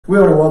We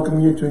want to welcome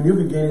you to New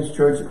Beginnings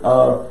Church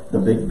of the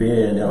Big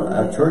Bend,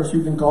 a church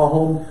you can call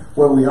home,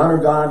 where we honor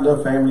God,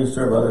 love family,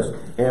 serve others,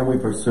 and we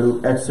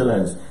pursue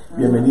excellence.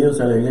 Bienvenidos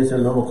a la Iglesia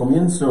del Nuevo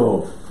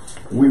Comienzo.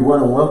 We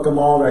want to welcome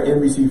all our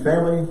NBC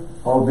family,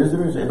 all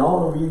visitors, and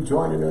all of you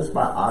joining us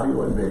by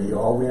audio and video.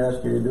 All we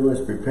ask you to do is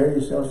prepare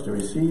yourselves to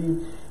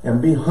receive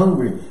and be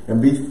hungry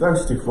and be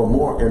thirsty for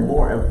more and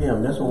more of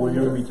Him. That's what we're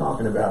going to be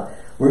talking about.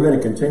 We're going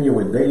to continue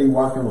with daily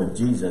walking with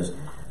Jesus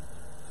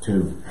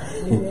too.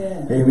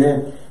 Amen.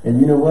 Amen. And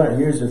you know what?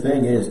 Here's the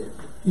thing is,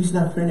 He's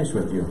not finished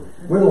with you.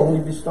 We'll only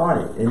be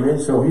starting. Amen.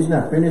 So He's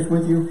not finished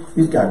with you.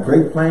 He's got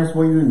great plans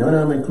for you. None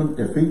of them include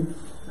defeat.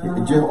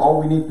 Just all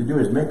we need to do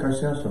is make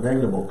ourselves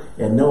available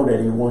and know that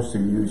He wants to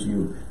use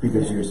you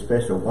because you're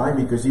special. Why?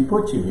 Because He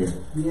put you here.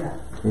 Yeah.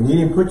 And He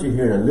didn't put you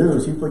here to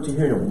lose. He put you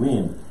here to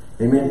win.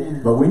 Amen.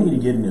 Yeah. But we need to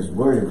get in His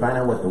Word and find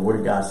out what the Word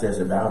of God says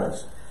about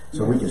us.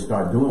 So we can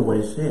start doing what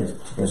it says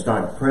and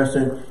start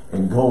pressing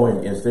and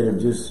going instead of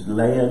just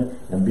laying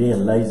and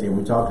being lazy. And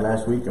we talked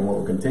last week and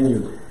we'll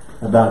continue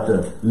about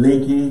the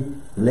lazy,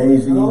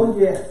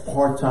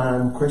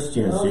 part-time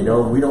Christians. You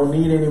know, we don't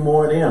need any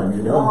more of them,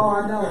 you know. Oh,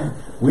 I know.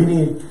 We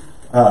need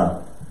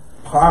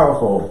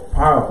powerful,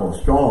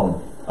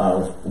 strong,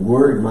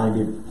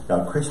 word-minded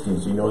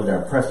Christians, you know, that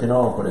are pressing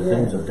on for the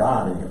things of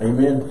God.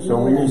 Amen. So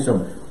we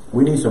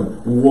need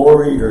some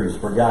warriors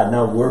for God,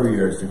 not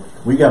warriors.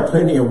 We got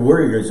plenty of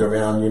warriors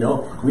around, you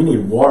know. We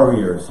need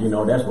warriors, you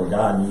know. That's what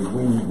God needs.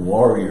 We need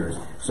warriors.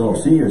 So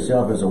see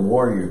yourself as a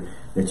warrior,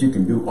 that you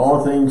can do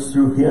all things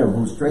through Him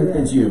who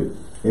strengthens you.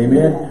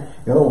 Amen.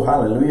 Oh,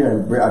 hallelujah.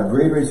 And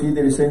greater is He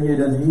that is in you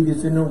than he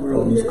that's in the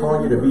world. He's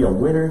calling you to be a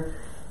winner.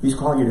 He's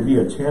calling you to be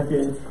a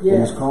champion.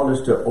 And He's called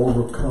us to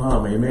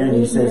overcome. Amen.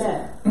 He says,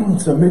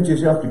 submit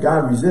yourself to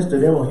God, resist the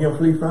devil, He'll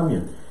flee from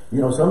you. You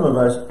know, some of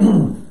us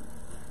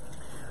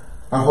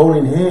are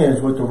holding hands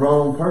with the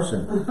wrong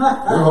person.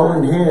 We're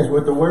holding hands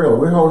with the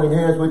world. We're holding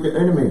hands with the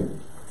enemy.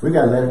 We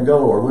got to let him go.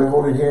 Or we're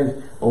holding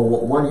hands, or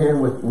one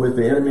hand with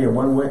the enemy and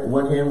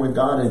one hand with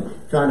God and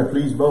trying to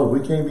please both.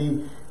 We can't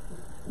be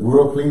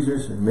world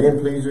pleasers, man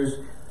pleasers.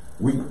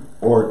 We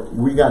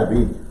got to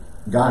be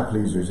God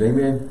pleasers.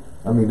 Amen.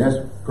 I mean, that's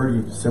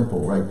pretty simple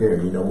right there.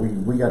 You know,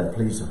 we got to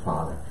please the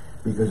Father,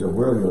 because the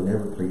world you'll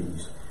never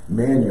please.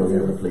 Man you'll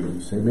never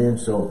please. Amen.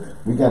 So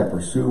we got to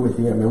pursue with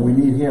Him, and we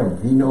need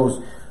Him. He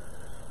knows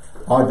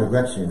our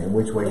direction and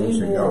which way we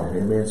should go.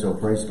 Amen. So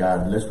praise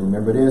God. Let's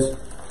remember this.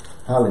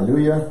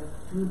 Hallelujah.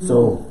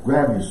 So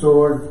grab your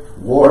sword,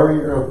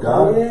 warrior of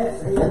God. Yes.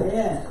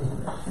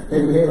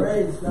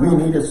 Amen. We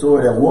need a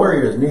sword, and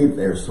warriors need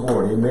their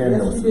sword. Amen.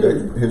 Yes,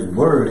 His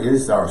word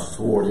is our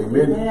sword.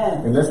 Amen.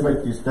 And let's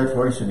make this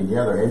declaration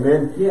together.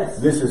 Amen. Yes.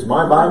 This is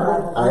my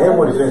Bible. I am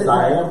what it says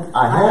I am.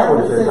 I have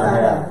what it says I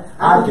have.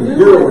 I can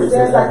do what it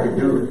says I can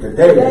do.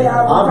 Today,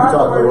 I'll be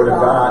taught the word of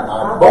God.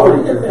 I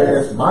boldly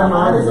confess. My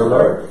mind is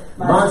alert.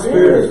 My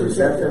spirit is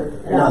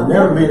receptive. And I'll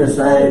never be the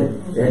same.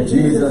 In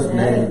Jesus'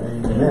 name.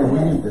 Amen. We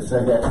need to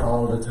say that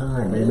all the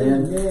time.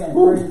 Amen.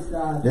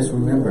 Let's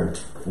remember,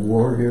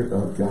 warrior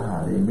of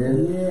God.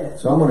 Amen.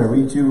 So I'm going to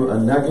read you a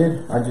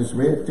nugget. I just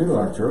read it to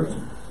our church,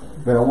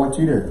 but I want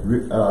you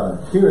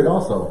to hear it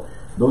also.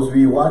 Those of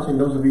you watching,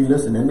 those of you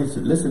listening,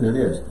 listen to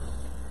this.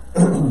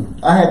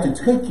 I had to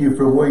take you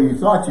from where you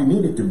thought you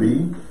needed to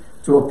be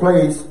to a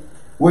place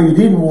where you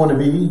didn't want to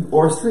be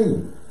or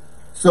see,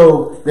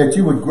 so that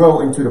you would grow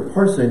into the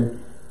person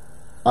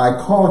I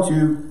called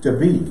you to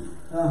be.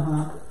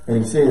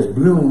 And He says,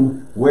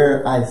 bloom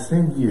where I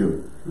send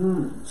you.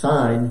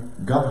 Sign,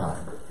 God.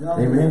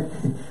 Amen.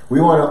 We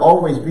want to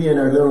always be in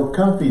our little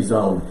comfy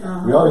zone.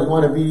 We always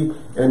want to be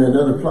in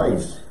another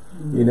place,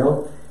 you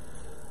know.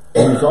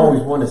 And He's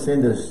always want to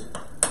send us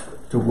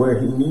to where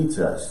He needs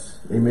us.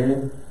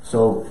 Amen.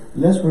 So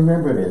let's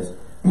remember this.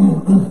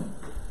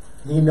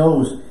 He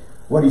knows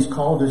what He's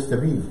called us to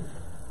be.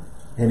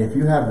 And if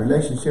you have a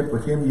relationship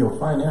with Him, you'll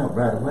find out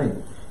right away.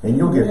 And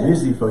you'll get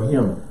busy for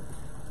Him.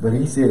 But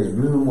He says,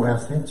 bloom where I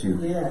sent you.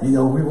 Yes. You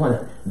know, we want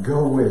to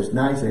go where it's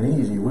nice and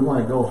easy. We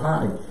want to go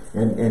high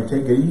and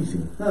take it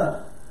easy.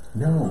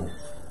 No.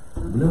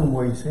 Bloom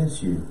where He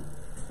sent you.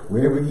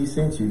 Wherever He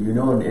sent you, you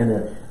know.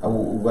 And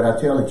what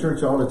I tell the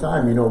church all the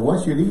time, you know,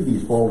 once you leave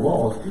these four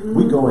walls,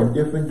 we go in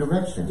different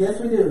directions. Yes,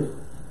 we do.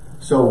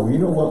 So, you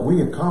know what?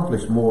 We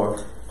accomplish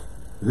more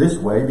this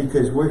way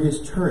because we're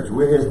His church,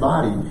 we're His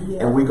body,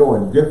 and we go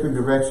in different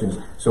directions.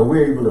 So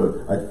we're able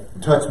to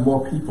touch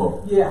more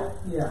people.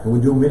 And we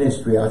do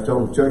ministry. I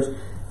told church,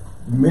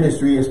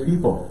 ministry is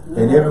people.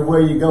 And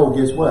everywhere you go,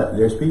 guess what?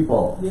 There's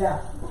people.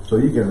 So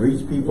you can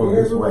reach people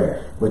this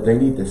way. But they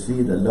need to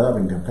see the love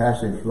and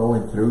compassion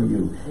flowing through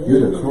you.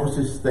 You're the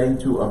closest thing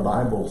to a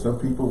Bible some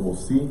people will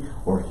see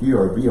or hear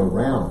or be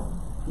around.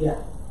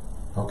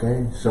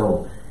 Okay?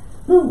 So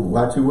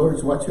watch your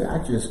words, watch your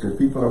actions, because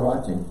people are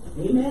watching.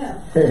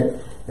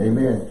 Amen.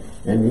 Amen.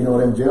 And you know,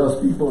 them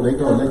jealous people, they're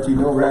going to let you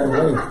know right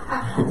away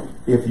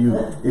if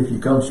you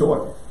come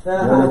short.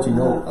 They'll let you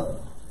know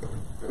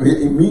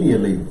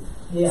immediately.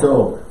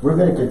 So we're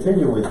going to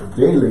continue with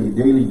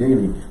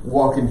daily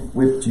walking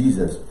with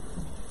Jesus.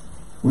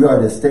 We are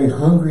to stay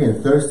hungry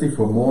and thirsty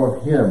for more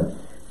of Him.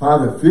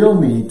 Father, fill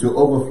me to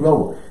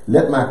overflow.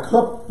 Let my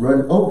cup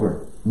run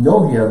over.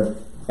 Know Him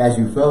as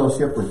you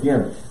fellowship with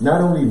Him.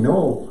 Not only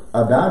know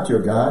about your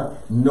God,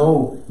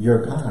 know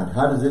your God.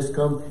 How does this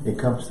come? It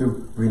comes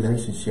through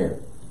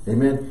relationship.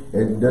 Amen.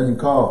 It doesn't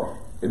call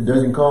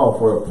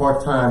for a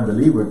part-time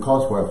believer. It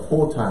calls for a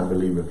full-time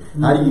believer.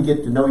 How do you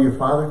get to know your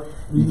Father?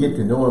 You get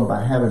to know Him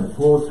by having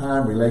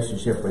full-time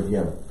relationship with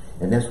Him.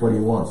 And that's what He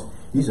wants.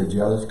 He's a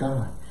jealous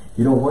God.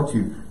 He don't want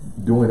you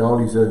doing all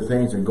these other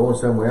things and going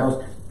somewhere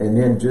else and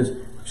then just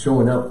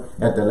showing up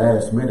at the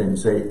last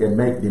minute and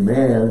make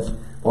demands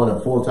on a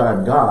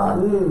full-time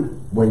God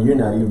when you're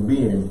not even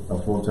being a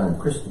full-time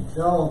Christian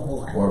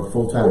or a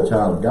full-time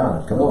child of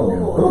God. Come on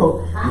now.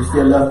 Oh, you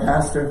still love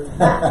Pastor?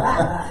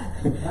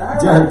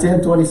 John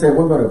 10:27.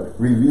 We're going to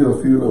review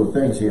a few little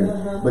things here.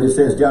 But it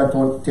says, John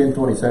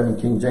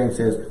 10:27, King James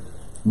says,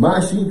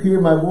 my sheep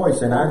hear my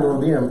voice, and I know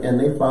them, and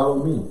they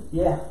follow me.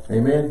 Yeah.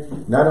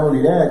 Amen. Not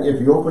only that, if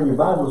you open your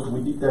Bibles,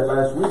 we did that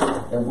last week,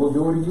 and we'll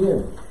do it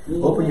again.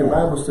 Yeah. Open your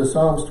Bibles to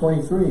Psalms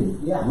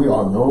 23. Yeah. We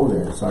all know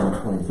that, Psalms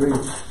 23.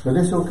 But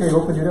it's okay,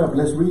 open it up.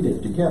 Let's read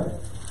it together.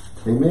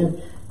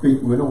 Amen. We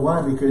know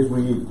why? Because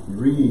we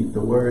read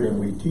the Word and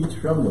we teach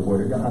from the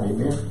Word of God.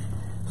 Amen.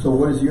 So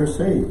what does yours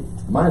say?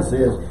 Mine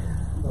says,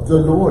 the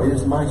Lord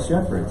is my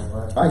shepherd.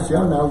 I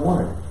shall not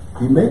want.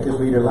 He maketh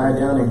me to lie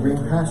down in green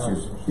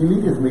pastures. He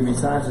leadeth me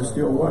beside the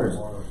still waters.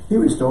 He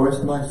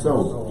restoreth my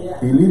soul.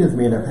 He leadeth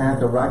me in a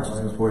path of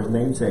righteousness for His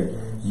name's sake.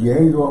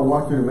 Yea, though I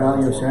walk through the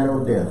valley of the shadow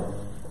of death,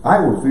 I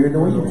will fear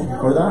no evil,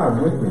 for Thou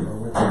art with me.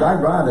 For Thy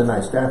rod and Thy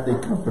staff, they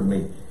comfort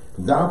me.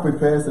 Thou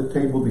preparest the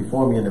table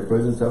before me in the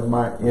presence of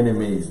my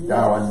enemies.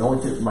 Thou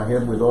anointest my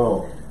head with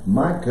oil.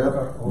 My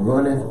cup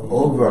runneth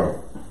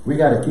over. We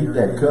got to keep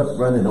that cup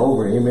running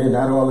over. Amen.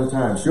 Not all the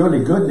time.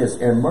 Surely goodness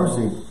and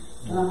mercy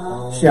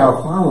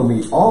shall follow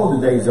me all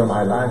the days of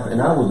my life,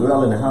 and I will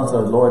dwell in the house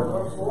of the Lord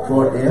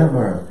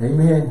forever.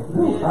 Amen.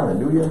 Woo,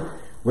 hallelujah.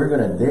 We're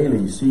going to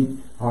daily seek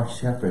our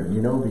shepherd,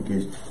 you know,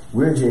 because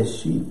we're His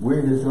sheep.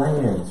 We're His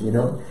lambs, you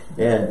know,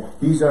 and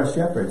He's our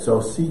shepherd. So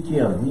seek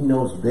Him. He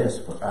knows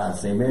best for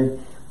us.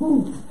 Amen.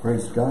 Woo,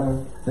 praise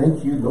God.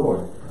 Thank you,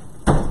 Lord.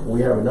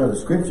 We have another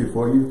scripture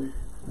for you.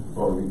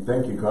 Oh,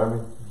 thank you,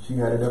 Carmen. She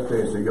had it up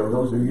there. So,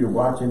 those of you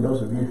watching,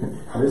 those of you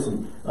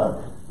listen,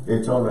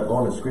 it's on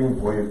the screen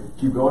for you.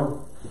 Keep going.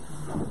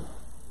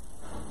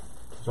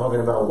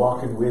 Talking about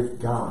walking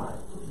with God.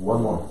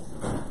 One more.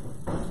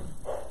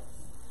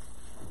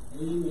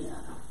 Amen.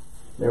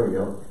 There we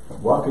go.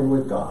 Walking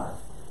with God.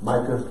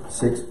 Micah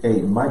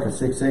 6:8. Micah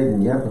 6:8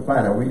 in the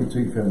Amplified. I'll read it to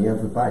you from the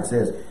Amplified. It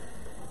says,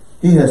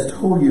 He has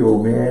told you,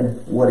 O man,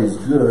 what is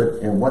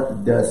good, and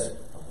what does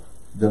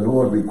the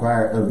Lord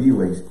require of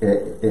you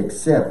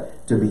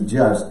except to be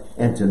just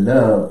and to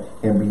love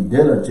and be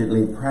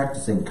diligently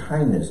practicing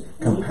kindness,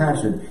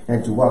 compassion,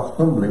 and to walk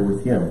humbly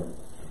with Him,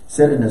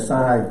 setting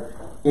aside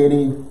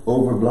any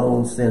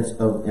overblown sense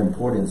of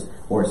importance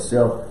or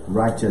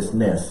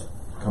self-righteousness.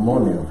 Come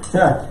on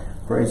now.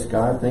 Praise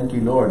God. Thank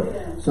you,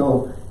 Lord.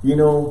 So, you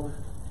know,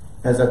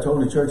 as I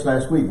told the church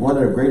last week, one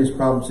of the greatest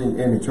problems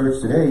in the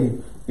church today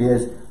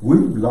is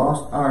we've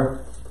lost our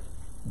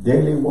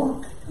daily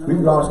walk. We've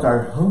lost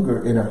our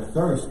hunger and our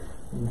thirst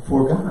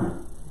for God.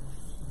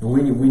 And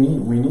we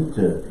need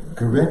to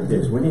correct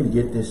this. We need to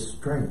get this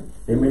straight.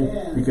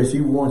 Amen. Because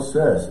He wants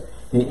us.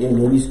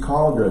 And He's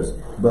called us.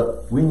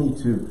 But we need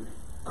to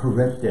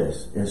correct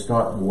this and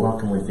start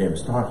walking with Him.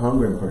 Start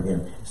hungering for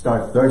Him.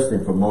 Start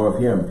thirsting for more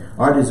of Him.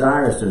 Our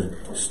desire is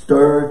to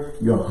stir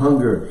your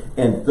hunger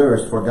and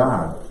thirst for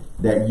God,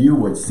 that you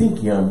would seek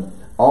Him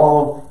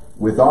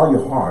with all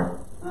your heart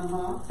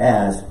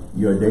as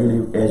you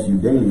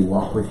daily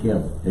walk with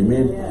Him.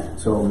 Amen. Yeah.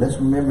 So let's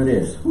remember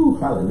this. Whew,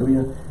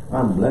 hallelujah.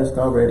 I'm blessed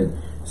already.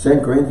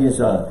 2 Corinthians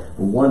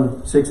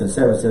 1, 6 and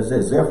 7 says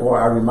this,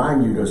 Therefore I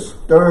remind you to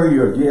stir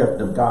your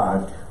gift of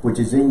God which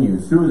is in you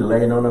through the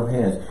laying on of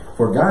hands.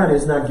 For God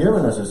has not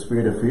given us a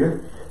spirit of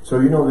fear. So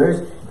you know,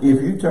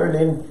 if you turn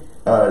in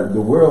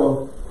the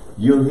world,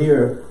 you'll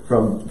hear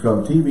from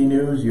TV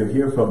news, you'll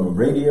hear from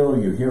radio,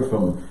 you'll hear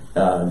from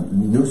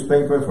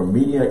newspaper, from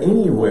media,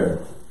 anywhere.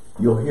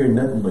 You'll hear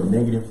nothing but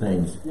negative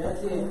things.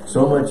 That's it.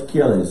 So much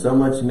killing, so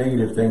much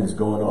negative things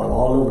going on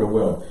all over the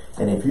world.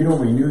 And if you don't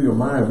renew your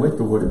mind with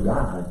the Word of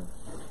God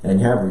and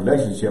have a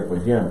relationship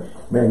with Him,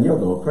 man, you'll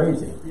go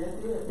crazy.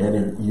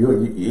 And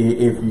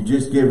if you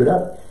just give it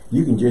up,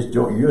 you can just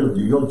join.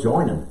 You'll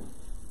join Him.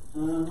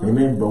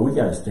 Amen. But we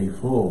got to stay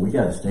full. We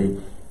got to stay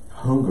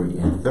hungry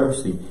and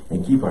thirsty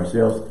and keep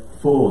ourselves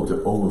full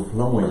to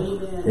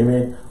overflowing.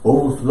 Amen.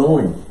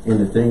 Overflowing in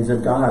the things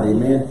of God.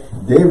 Amen.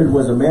 David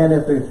was a man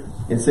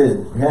it says,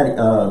 had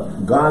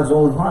God's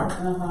own heart,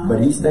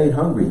 but he stayed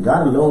hungry.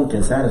 God alone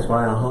can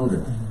satisfy our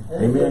hunger.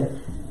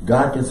 Amen.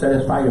 God can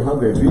satisfy your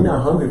hunger. If you're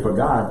not hungry for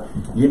God,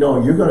 you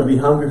know, you're going to be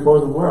hungry for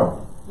the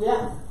world.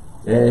 Yeah.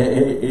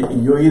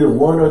 And you're either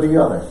one or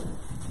the other.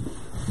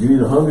 You're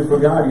either hungry for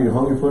God or you're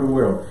hungry for the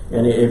world.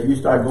 And if you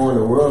start going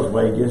the world's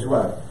way, guess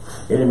what?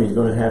 The enemy's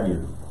going to have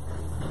you.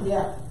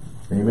 Yeah.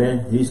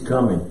 Amen. He's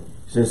coming.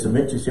 It says,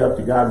 submit yourself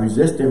to God,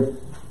 resist him,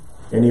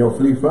 and he'll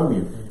flee from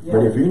you. Yeah.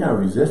 But if you're not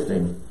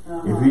resisting,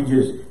 if you're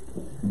just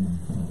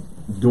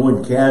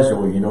doing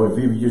casual, you know, if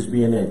you're just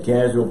being that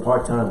casual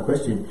part-time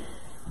Christian,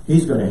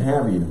 he's going to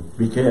have you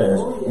because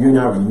you're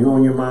not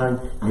renewing your mind,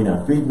 you're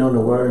not feeding on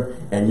the word,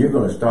 and you're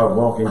going to start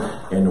walking,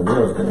 and the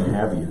world's going to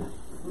have you.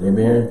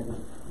 Amen.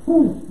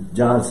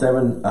 John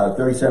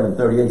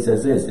 37:38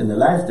 says this, in the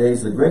last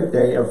days, the great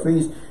day of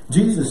feast,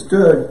 Jesus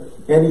stood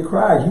and he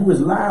cried. He was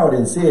loud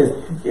and says,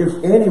 if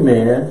any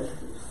man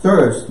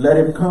thirst, let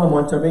him come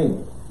unto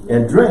me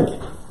and drink.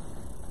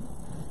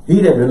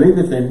 He that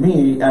believeth in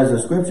me, as the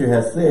scripture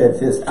has said,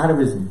 says, out of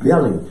his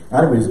belly,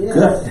 out of his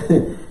gut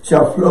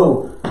shall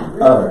flow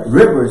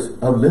rivers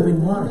of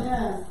living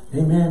water.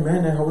 Amen,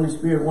 man. The Holy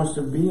Spirit wants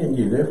to be in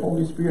you. The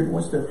Holy Spirit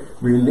wants to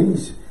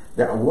release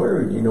that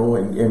word, you know,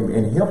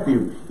 and help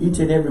you each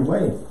and every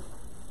way.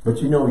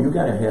 But you know, you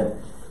gotta have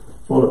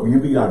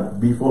you gotta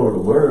be full of the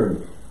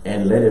word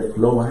and let it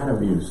flow out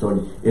of you.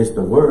 So it's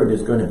the word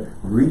that's gonna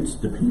reach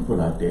the people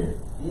out there.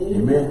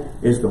 Amen.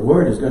 It's the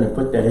word that's gonna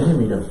put that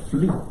enemy to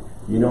flee.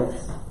 You know,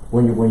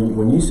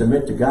 when you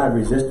submit to God,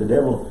 resist the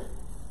devil,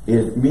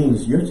 it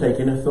means you're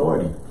taking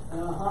authority.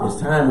 It's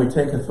time we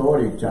take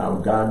authority, child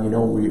of God. You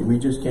know, we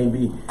just can't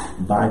be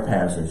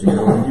bypassers. You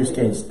know, we just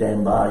can't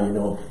stand by, you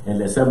know, and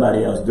let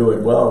somebody else do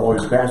it. Well, or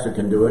his pastor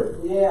can do it.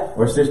 Yeah.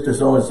 Or sister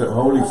so-and-so,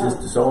 holy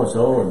sister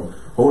so-and-so, and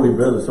holy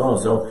brother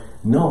so-and-so.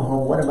 No,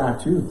 what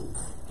about you?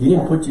 He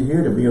didn't put you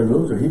here to be a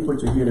loser. He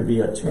put you here to be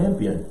a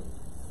champion.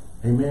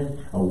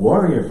 Amen. A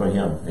warrior for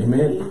him.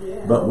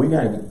 Amen. But we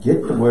got to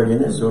get the word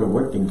in us so the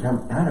word can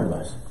come out of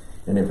us.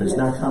 And if it's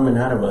not coming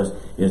out of us,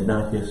 it's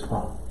not his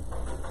fault.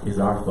 It's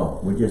our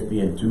fault. We're just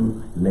being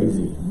too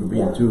lazy. We're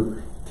being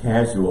too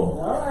casual.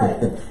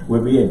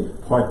 We're being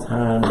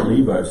part-time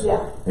believers.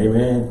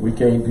 Amen. We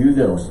can't do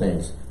those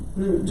things.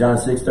 John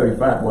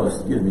 6:35, well,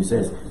 excuse me,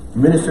 says,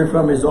 minister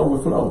from his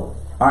overflow.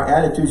 Our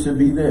attitude should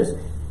be this.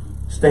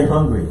 Stay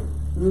hungry.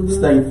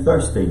 Stay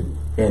thirsty.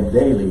 And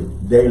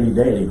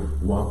daily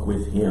walk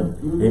with him.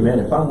 Amen.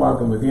 If I'm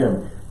walking with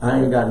him, I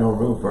ain't got no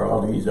room for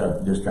all these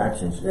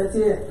distractions. That's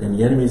it. And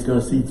the enemy's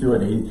going to see to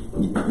it.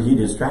 He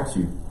distracts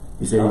you.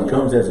 He said he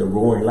comes as a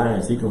roaring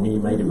lion, seeking whom he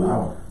may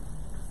devour.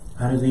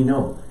 How does he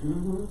know?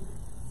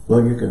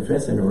 Well, you're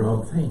confessing the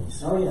wrong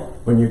things.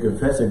 When you're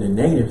confessing the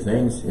negative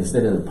things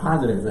instead of the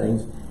positive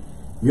things,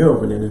 you're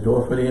opening the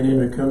door for the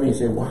enemy to come in and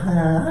say, well,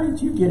 how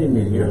did you get in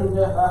here?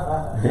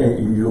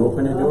 You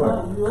open the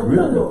door.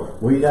 Really?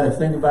 Well, you got to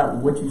think about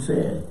what you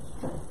said.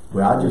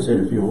 Well, I just said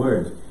a few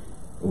words.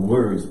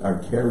 Words are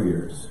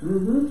carriers.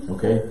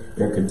 Okay?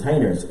 They're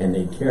containers and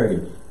they carry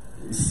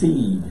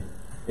seed.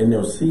 And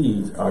those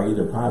seeds are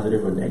either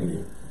positive or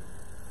negative.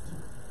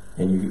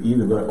 And you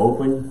either going to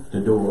open the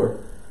door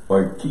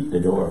or keep the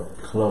door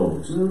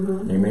closed.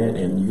 Amen?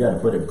 And you got to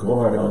put a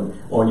guard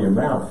on your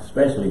mouth,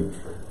 especially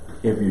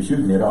if you're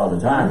shooting it all the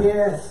time.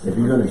 If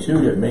you're going to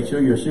shoot it, make sure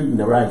you're shooting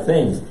the right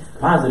things,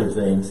 positive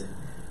things,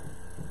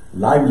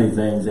 lively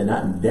things, and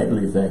not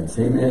deadly things.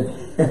 Amen.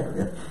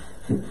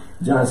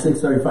 John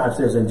 6:35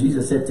 says, and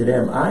Jesus said to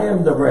them, I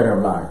am the bread of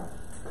life.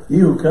 He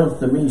who comes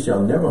to me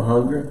shall never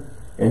hunger,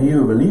 and he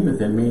who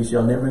believeth in me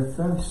shall never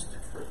thirst.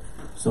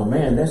 So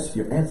man, that's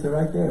your answer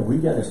right there. We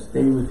got to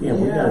stay with him.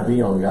 We got to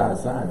be on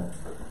God's side.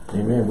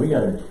 Amen. We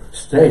got to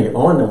stay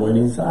on the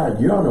winning side.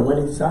 You're on the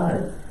winning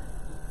side.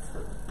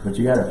 But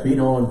you got to feed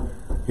on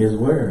his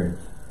word.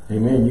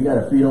 Amen. You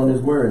got to feed on his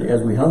word.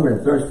 As we hunger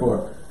and thirst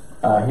for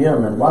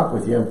him and walk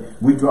with him,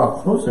 we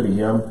draw closer to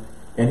him,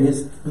 and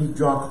he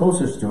draws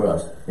closest to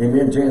us.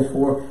 Amen. James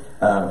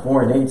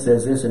 4:4-8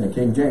 says this in the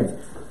King James. It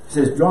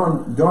says,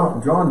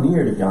 draw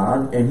near to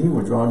God, and he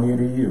will draw near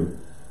to you.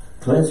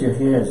 Cleanse your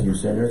hands, you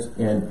sinners,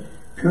 and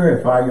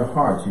purify your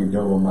hearts, you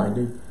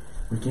double-minded.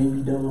 We can't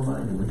be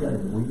double-minded.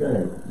 We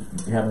gotta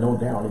have no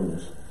doubt in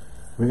us.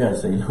 We gotta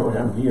say, Lord,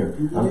 I'm here.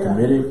 I'm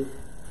committed.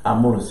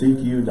 I'm going to seek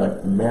you,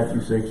 like Matthew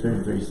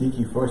 6:33. Seek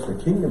ye first the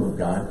kingdom of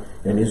God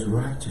and his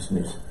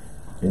righteousness,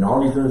 and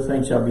all these other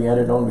things shall be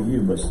added on to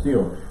you. But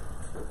still,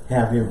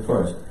 have him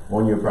first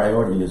on your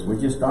priority list. We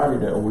just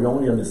started. We're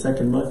only on the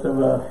second month of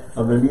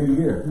the new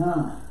year.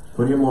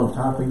 Put him on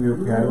top of your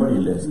priority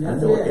list. I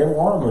know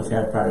all of us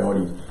have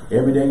priorities.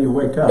 Every day you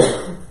wake up,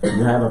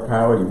 you have a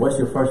priority. What's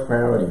your first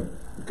priority?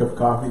 A cup of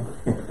coffee?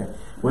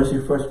 What's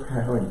your first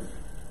priority?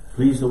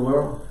 Please the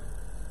world?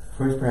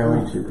 First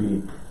priority should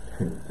be,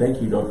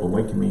 thank you, Lord, for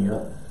waking me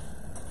up.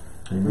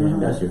 Amen.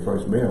 That's your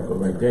first miracle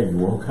right there. You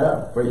woke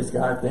up. Praise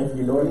God. Thank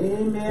you, Lord.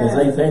 Amen. And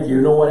say thank you.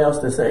 You know what else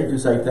to say?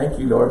 Just say thank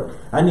you, Lord.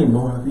 I need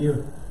more of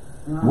you.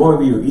 More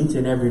of you each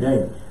and every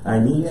day. I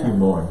need you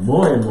more.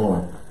 More and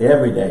more.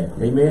 Every day.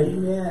 Amen.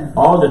 Amen.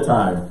 All the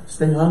time.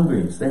 Stay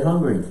hungry. Stay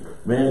hungry.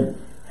 Man.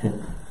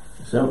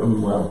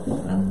 Well,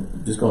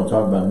 I'm just going to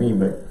talk about me,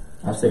 but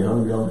I stay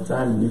hungry all the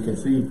time. And you can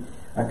see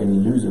I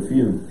can lose a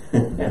few.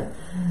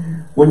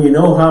 When you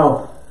know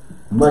how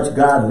much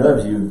God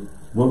loves you,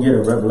 we'll get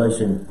a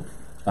revelation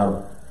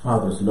of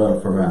Father's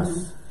love for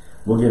us.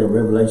 We'll get a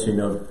revelation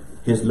of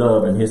his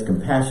love and his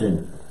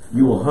compassion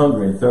You will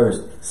hunger and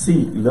thirst,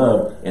 seek,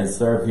 love, and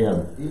serve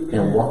Him,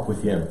 and walk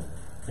with Him.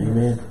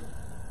 Amen.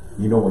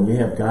 You know, when you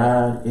have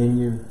God in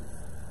you,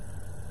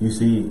 you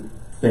see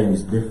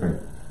things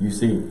different. You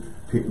see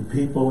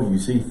people, you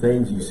see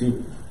things, you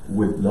see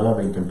with love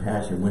and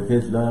compassion, with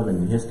His love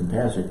and His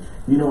compassion.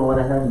 You know what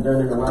I haven't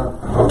done in a while?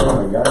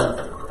 Oh my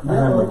God. I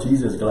have my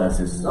Jesus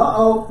glasses.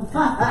 Uh-oh.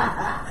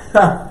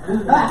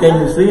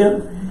 Can you see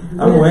them?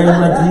 I'm wearing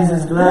my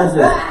Jesus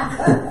glasses.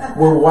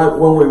 When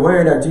we're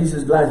wearing our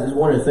Jesus glasses,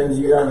 one of the things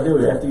you got to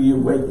do after you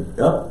wake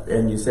up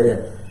and you say,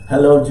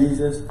 hello,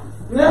 Jesus.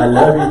 I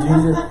love you,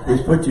 Jesus.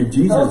 Is put your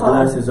Jesus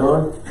glasses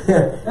on.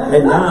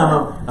 And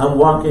now I'm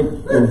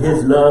walking in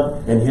His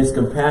love and His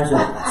compassion.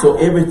 So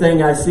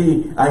everything I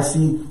see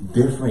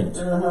different.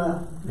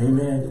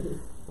 Amen.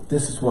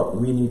 This is what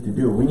we need to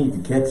do. We need to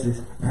catch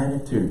this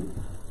attitude.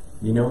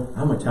 You know,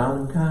 I'm a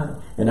child of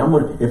God. And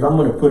if I'm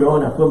gonna put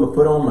on, I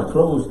put on my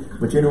clothes.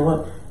 But you know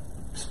what?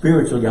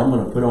 Spiritually, I'm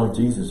gonna put on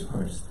Jesus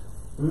first.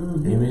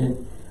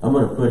 Amen. I'm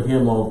gonna put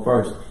Him on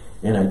first.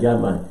 And I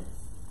got my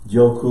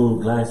Joe Cool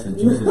glasses,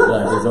 Jesus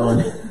glasses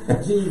on.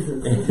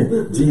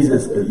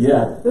 Jesus,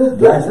 yeah,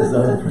 glasses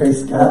on.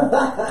 Praise God.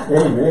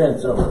 Amen.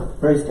 So,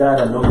 praise God.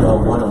 I know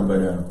y'all want them, but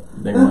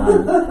they're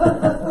mine.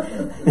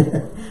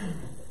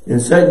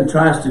 And Satan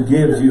tries to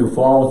give you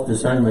false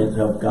discernment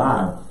of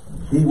God.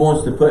 He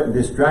wants to put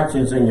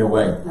distractions in your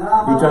way.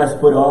 He tries to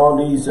put all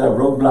these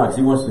roadblocks.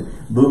 He wants to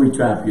booby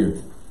trap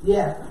you.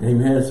 Yeah.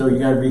 Amen. So you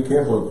got to be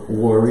careful.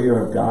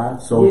 Warrior of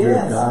God, soldier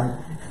of God.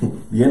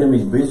 The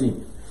enemy's busy.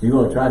 He's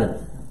going to try to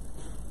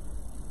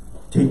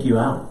take you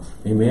out.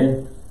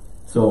 Amen.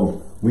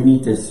 So we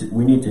need to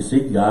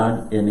seek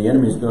God, and the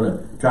enemy's going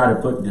to try to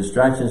put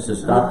distractions to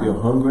stop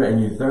your hunger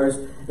and your thirst,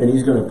 and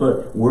he's going to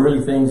put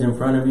worldly things in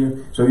front of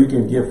you so you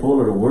can get full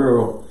of the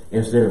world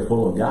instead of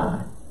full of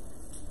God.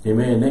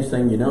 Amen. Next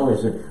thing you know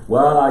is,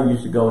 well, I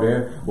used to go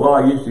there. Well,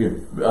 I used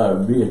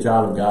to be a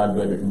child of God,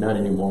 but not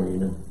anymore, you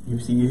know. You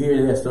see, you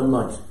hear that so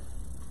much.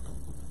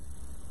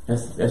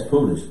 That's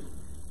foolish.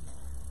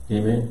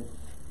 Amen.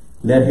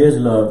 Let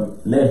Him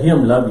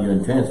love you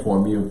and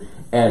transform you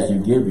as you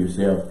give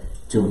yourself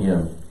to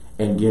Him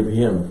and give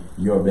Him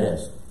your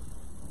best.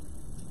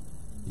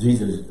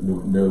 Jesus,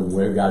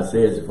 where God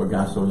says, for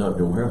God so loved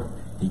the world,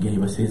 He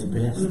gave us His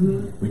best.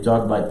 We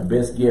talk about the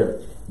best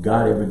gift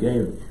God ever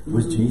gave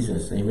was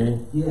Jesus.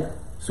 Amen. Yeah.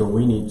 So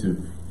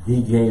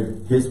He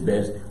gave His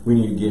best. We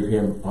need to give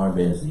Him our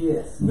best.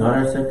 Yes. Not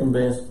our second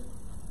best,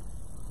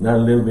 not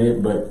a little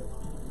bit, but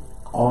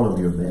all of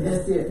your best.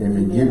 That's it. And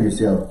then give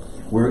yourself.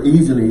 We're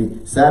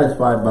easily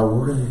satisfied by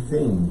worldly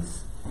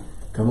things.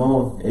 Come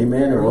on.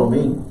 Amen or oh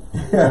me.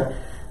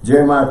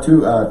 Jeremiah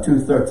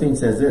 2:13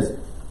 says this.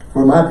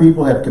 For my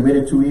people have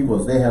committed two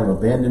evils. They have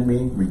abandoned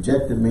me,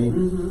 rejected me,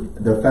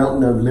 the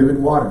fountain of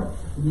living water.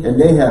 And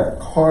they have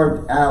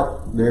carved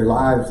out their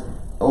lives'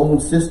 own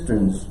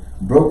cisterns,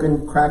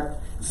 broken, cracked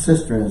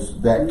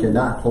cisterns that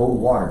cannot hold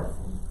water.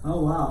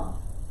 Oh, wow.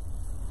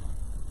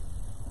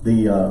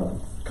 The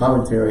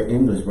commentary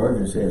English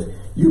version says,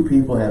 you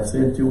people have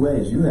sinned two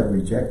ways. You have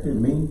rejected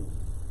me,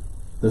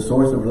 the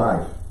source of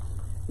life,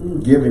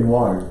 giving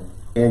water,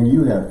 and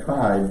you have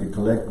tried to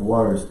collect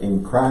waters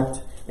in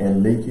cracked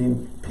and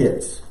leaking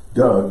pits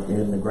dug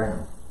in the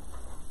ground.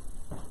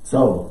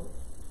 So,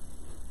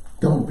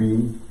 don't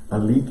be a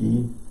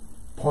leaky,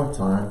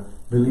 part-time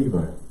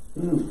believer.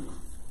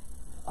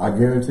 I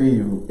guarantee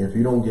you, if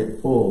you don't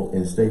get full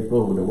and stay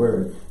full with the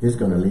Word, it's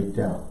going to leak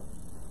out.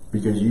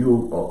 Because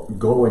you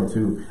go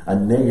into a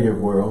negative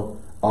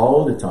world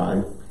all the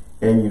time,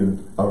 and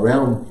you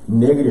around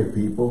negative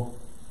people,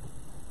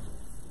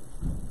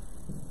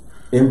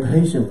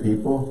 impatient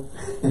people,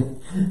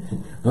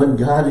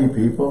 ungodly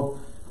people,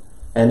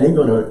 and they're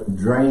going to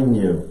drain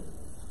you.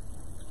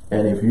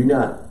 And if you're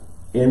not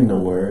in the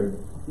Word,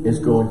 it's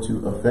going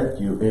to affect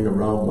you in the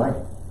wrong way.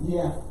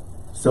 Yeah.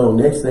 So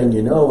next thing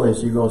you know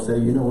is you're going to say,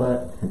 you know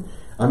what?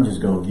 I'm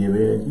just going to give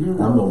in.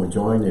 I'm going to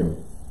join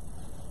them.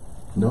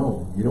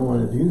 No, you don't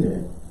want to do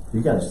that.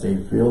 You got to stay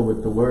filled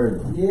with the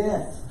Word.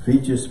 Yes.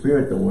 Feed your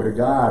spirit the Word of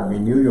God.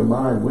 Renew your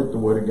mind with the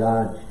Word of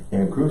God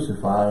and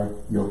crucify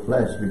your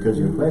flesh, because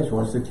your flesh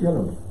wants to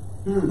kill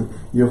him.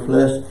 Your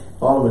flesh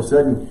all of a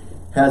sudden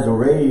has a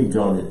rage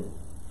on it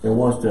and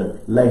wants to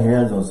lay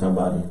hands on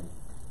somebody,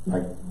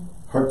 like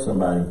hurt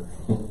somebody.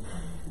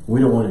 We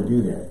don't want to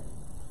do that.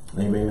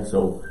 Amen.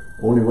 So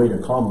only way to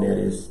calm that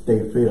is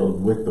stay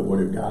filled with the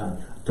Word of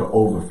God to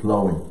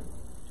overflowing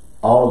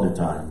all the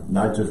time,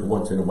 not just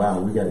once in a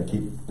while. We got to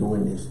keep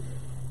doing this.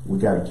 We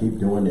got to keep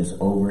doing this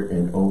over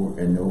and over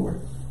and over.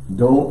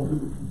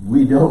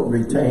 We don't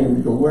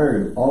retain the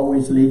Word,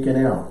 always leaking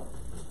out.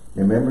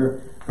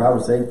 Remember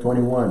Proverbs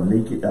 8:21,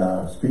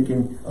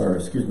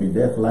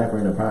 death, life are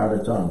in the power of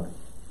the tongue.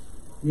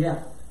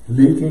 Yeah.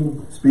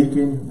 Leaking,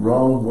 speaking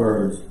wrong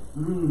words.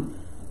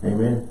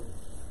 Amen.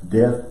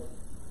 Death,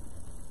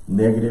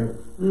 negative.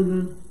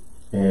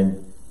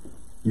 And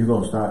you're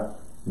going to start,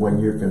 when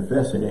you're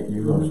confessing it,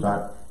 you're going to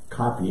start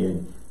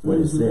copying what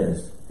it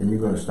says. And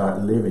you're going to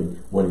start living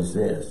what it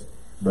says.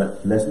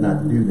 But let's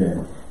not do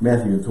that.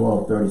 Matthew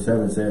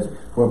 12:37 says,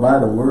 for by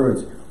the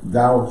words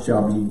thou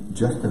shalt be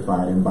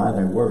justified, and by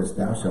thy words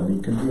thou shalt be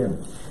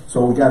condemned.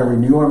 So we got to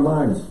renew our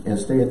minds and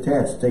stay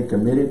attached, stay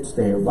committed,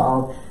 stay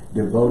involved,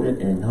 devoted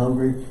and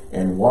hungry,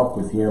 and walk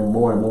with him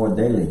more and more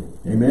daily.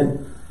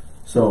 Amen.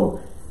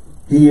 So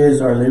he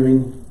is our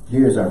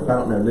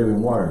fountain of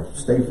living water.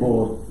 Stay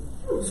full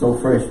so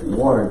fresh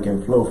water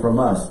can flow from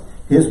us,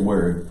 his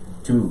word,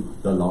 to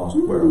the lost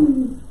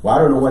world. Well, I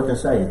don't know what to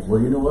say.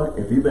 Well, you know what?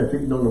 If you've been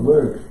feeding on the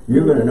word,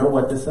 you're going to know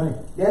what to say.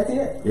 That's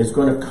it. It's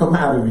going to come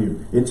out of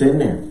you. It's in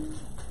there.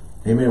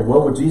 Amen.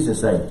 What would Jesus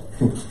say?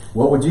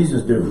 What would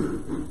Jesus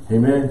do?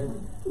 Amen.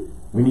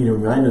 We need to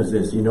remind us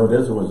this. You know,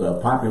 this was a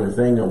popular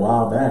thing a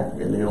while back,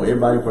 and you know,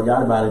 everybody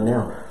forgot about it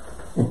now.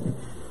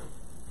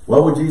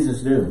 What would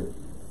Jesus do?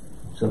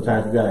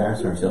 Sometimes we got to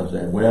ask ourselves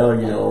that. Well,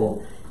 you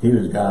know, he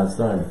was God's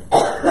son.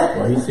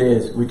 Well, he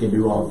says we can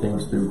do all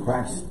things through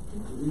Christ,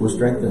 who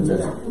strengthens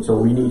us. So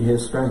we need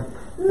his strength,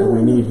 and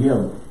we need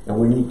him, and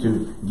we need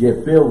to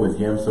get filled with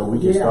him so we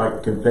can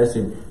start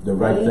confessing the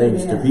right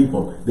things to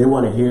people. They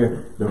want to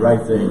hear the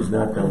right things,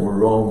 not the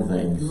wrong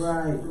things.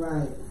 Right,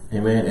 right.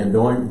 Amen. And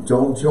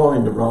don't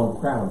join the wrong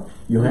crowd.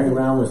 You hang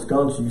around with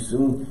skunks,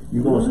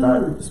 you're going to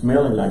start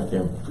smelling like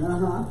them.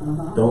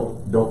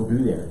 Don't do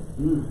that.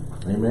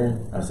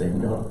 Amen. I say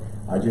no.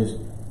 I just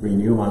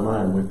renew my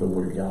mind with the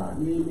Word of God.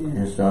 Amen.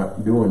 And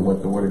start doing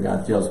what the Word of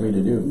God tells me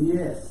to do.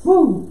 Yes.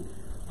 Woo!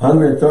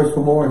 Hunger and thirst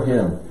for more of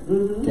him.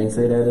 Can't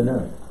say that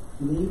enough.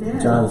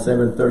 Amen. John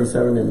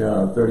 7:37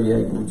 and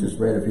 38, we just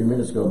read a few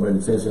minutes ago, but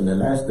it says, in the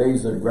last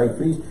days of the great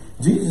feast,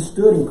 Jesus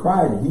stood and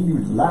cried, and he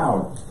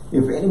loud,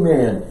 if any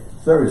man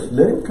thirst,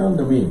 let him come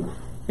to me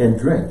and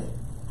drink.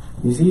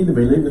 He that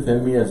believeth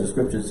in me, as the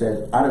scripture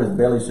says, out of his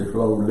belly shall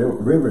flow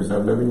rivers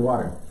of living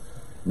water.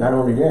 Not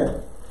only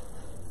that,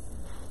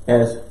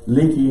 as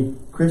leaky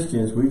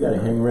Christians, we got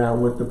to hang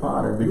around with the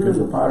potter, because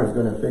the potter is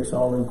going to fix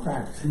all them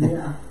cracks.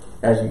 Yeah.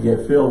 As you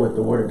get filled with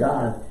the Word of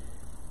God,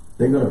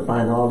 they're going to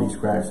find all these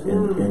cracks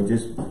and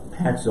just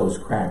patch those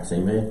cracks.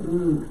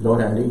 Amen.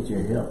 Lord, I need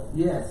your help.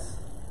 Yes.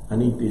 I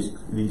need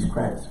these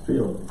cracks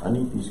filled. I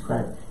need these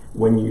cracks.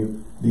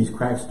 When these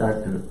cracks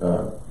start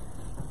to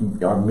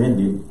are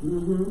mended,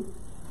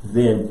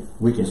 then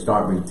we can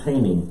start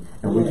retaining,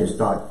 and we can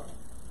start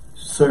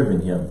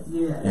serving him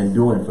and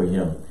doing for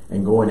him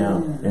and going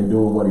out and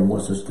doing what he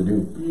wants us to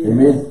do.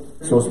 Amen.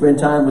 So spend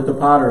time with the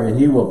potter, and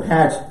he will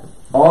patch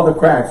all the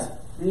cracks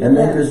and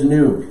make us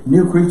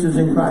new creatures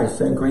in Christ.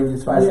 2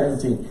 Corinthians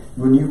 5:17.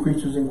 We're new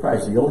creatures in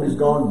Christ. The old is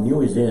gone, the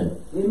new is in.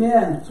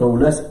 Amen. So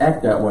let's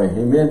act that way.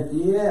 Amen.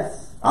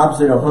 Yes.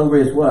 Opposite of hunger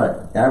is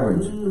what?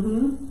 Average.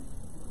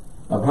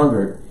 Of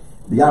hunger.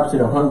 The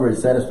opposite of hunger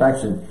is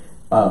satisfaction.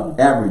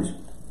 Average.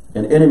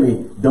 An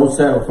enemy don't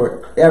settle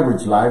for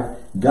average life.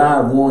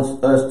 God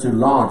wants us to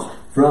launch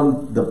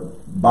from the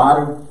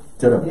bottom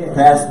to the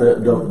past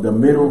the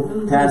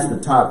middle, past the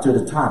top to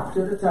the top.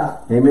 To the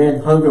top.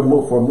 Amen. Hunger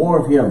for more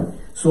of him.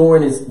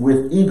 Soaring is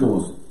with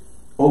eagles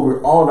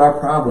over all our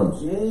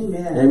problems.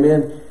 Amen.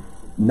 Amen.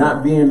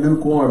 Not being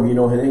lukewarm, you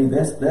know, hey,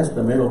 that's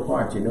the middle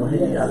part, you know.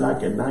 Hey, I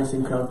like it nice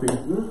and comfy.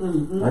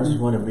 I just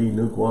want to be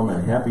lukewarm.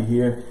 I'm happy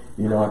here.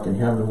 You know, I can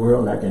have the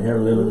world and I can have a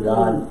little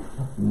God.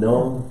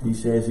 No, he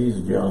says he's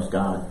a jealous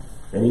God.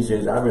 And he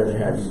says, I'd rather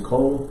have you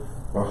cold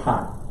or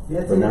hot,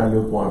 but not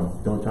lukewarm.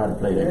 Don't try to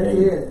play that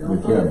game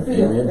with him.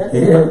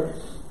 Amen.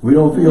 We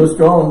don't feel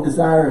strong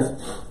desires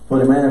for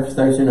the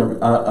manifestation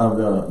of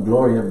the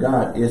glory of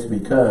God. It's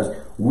because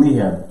we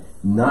have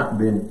not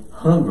been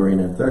hungering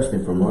and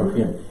thirsting for more of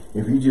him.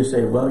 If you just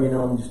say, well, you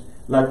know, I'm just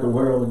like the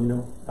world, you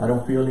know, I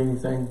don't feel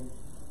anything,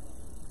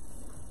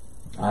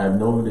 I have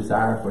no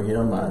desire for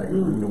him,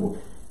 you know,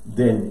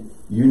 then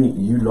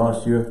you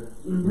lost your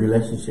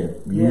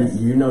relationship.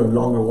 You're no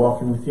longer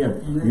walking with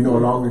him. You're no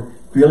longer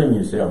filling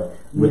yourself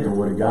with the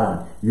Word of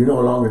God. You're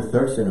no longer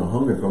thirsting or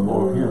hungry for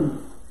more of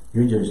him.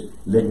 You're just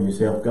letting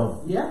yourself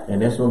go.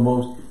 And that's what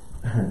most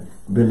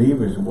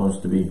believers wants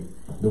to be.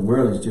 The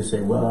world is just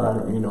saying, well, I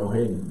don't, you know,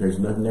 hey, there's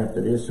nothing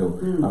after this, so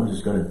I'm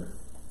just going to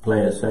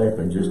play it safe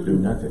and just do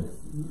nothing.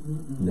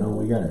 No,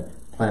 we got to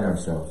plant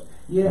ourselves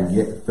and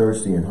get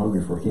thirsty and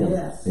hungry for him.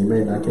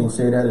 Amen. I can't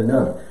say that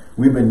enough.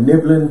 We've been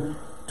nibbling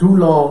too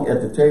long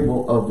at the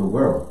table of the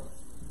world.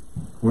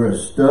 We're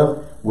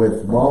stuffed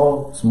with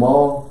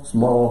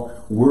small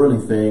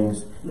worldly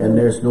things, and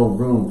there's no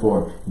room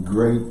for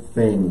great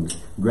things,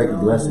 great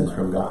blessings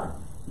from God.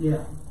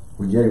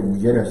 We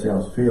get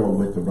ourselves filled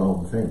with the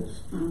wrong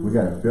things. We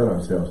got to fill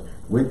ourselves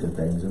with the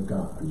things of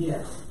God.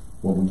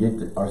 When we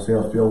get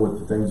ourselves filled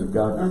with the things of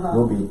God,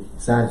 we'll be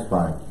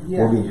satisfied.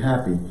 We'll be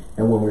happy.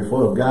 And when we're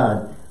full of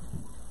God,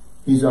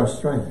 he's our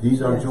strength.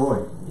 He's our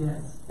joy.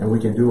 And we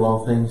can do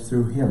all things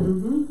through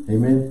him.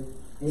 Amen.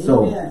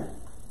 So, a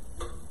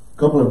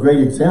couple of great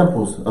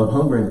examples of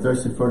hunger and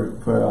thirsty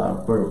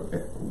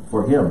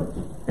for him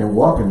and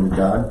walking with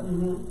God.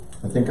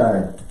 I think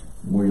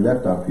we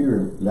left off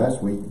here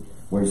last week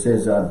where he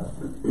says,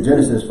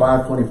 Genesis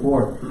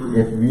 5:24,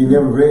 if you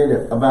never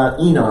read about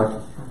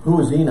Enoch, who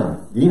is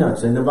Enoch?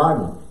 Enoch's in the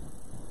Bible.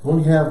 We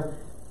only have a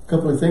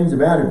couple of things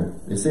about him.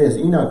 It says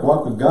Enoch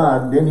walked with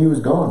God, then he was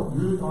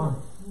gone.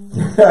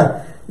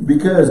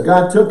 Because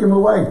God took him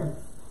away.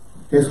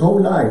 His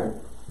whole life,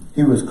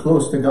 he was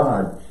close to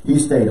God. He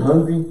stayed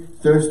hungry,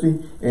 thirsty,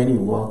 and he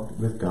walked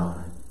with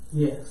God.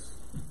 Yes.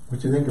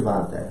 What you think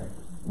about that?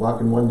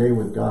 Walking one day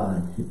with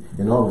God,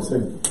 and all of a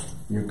sudden,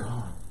 you're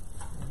gone.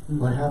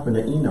 What happened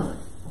to Enoch?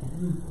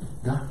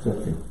 God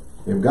took him.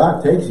 If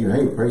God takes you,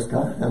 hey, praise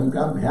God, I'm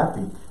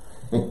happy.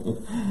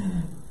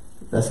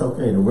 That's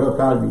okay. The world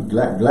probably be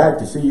glad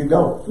to see you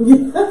go.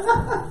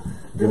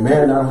 The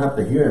man, I don't have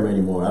to hear him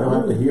anymore. I don't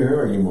have to hear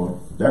her anymore.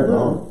 They're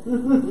gone.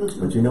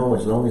 But you know,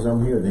 as long as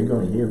I'm here, they're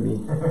going to hear me.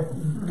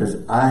 Because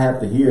I have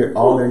to hear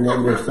all their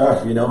negative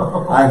stuff, you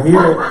know. I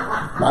hear it.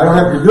 I don't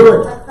have to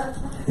do it.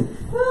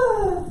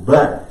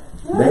 But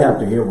they have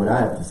to hear what I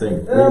have to say.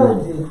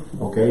 Amen.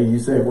 Okay, you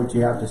say what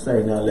you have to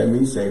say. Now let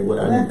me say what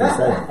I need to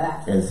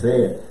say. And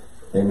say it.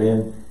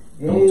 Amen.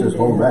 Don't just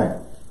hold back.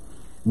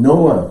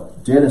 Noah,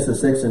 Genesis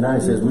 6 and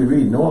 9 says, we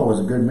read, Noah was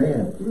a good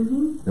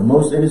man. The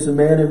most innocent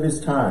man of his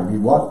time. He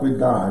walked with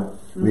God.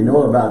 We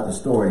know about the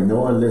story.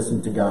 Noah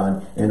listened to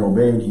God and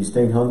obeyed. He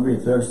stayed hungry,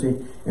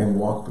 thirsty, and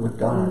walked with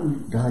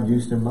God. God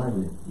used him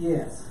mightily.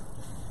 Yes.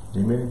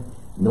 Amen.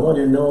 Noah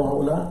didn't know a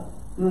whole lot.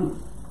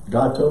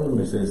 God told him,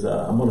 he says,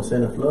 I'm going to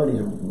send a flood. He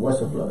said,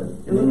 what's a flood?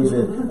 And then he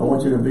said, I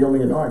want you to build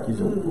me an ark. He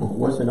said,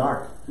 what's an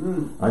ark?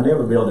 I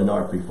never built an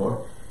ark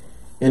before.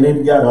 And then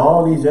he got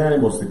all these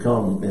animals to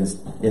come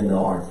in the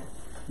ark.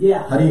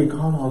 Yeah. How do you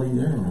call all these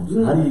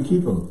animals? How do you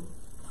keep them?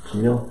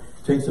 You know,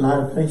 it takes a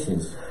lot of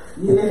patience.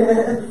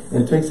 Yes.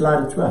 And it takes a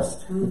lot of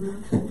trust.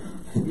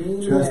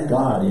 Trust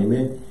God,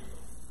 amen.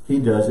 He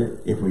does it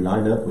if we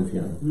line up with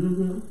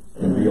him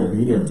and be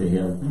obedient to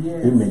him.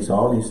 Yes. He makes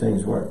all these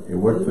things work. It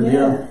worked for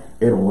them,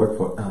 it'll work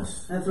for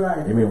us. That's right.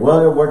 Amen.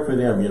 Well, it worked for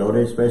them, you know,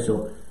 they're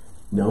special.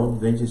 No,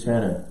 they just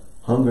had a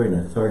hunger and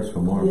a thirst for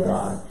more of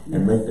God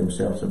and make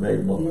themselves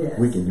available. Yes.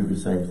 We can do the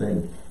same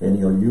thing. And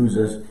he'll use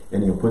us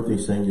and he'll put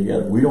these things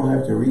together. We don't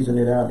have to reason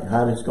it out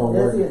how it's going to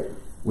work. It.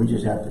 We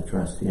just have to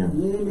trust him.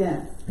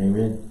 Amen.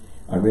 Amen.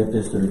 I read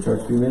this to the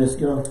church a few minutes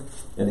ago,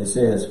 and it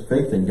says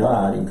faith in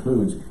God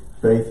includes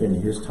faith in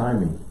his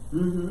timing.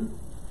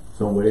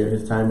 So whatever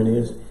his timing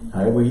is,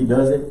 however he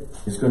does it,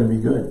 it's going to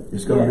be good.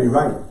 It's going to be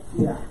right.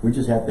 Yeah. We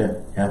just have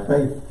to have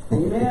faith.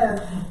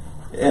 Amen.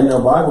 And the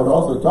Bible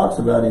also talks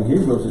about in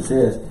Hebrews, it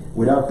says,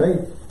 without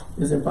faith,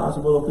 it's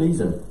impossible to please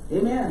him.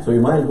 Amen. So you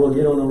might as well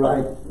get on the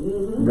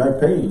right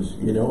page,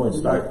 you know, and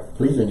start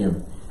pleasing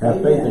him.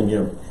 Have faith in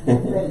him.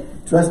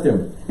 Trust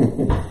him.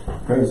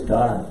 Praise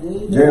God.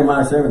 Amen.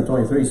 Jeremiah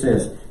 7:23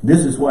 says,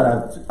 this is what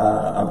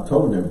I've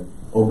told them.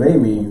 Obey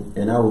me,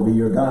 and I will be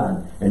your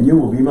God, and you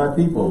will be my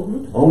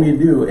people. Only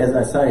do as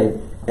I say,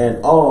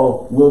 and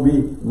all will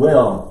be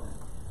well.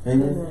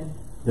 Amen.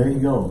 There you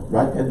go.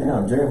 Write that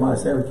down. Jeremiah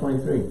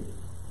 7:23.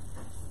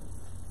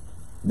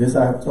 This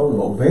I have told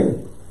them. Obey.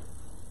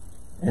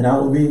 And I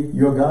will be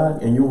your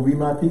God, and you will be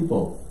my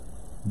people.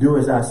 Do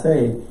as I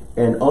say,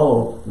 and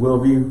all will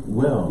be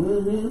well.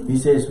 He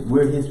says,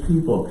 we're his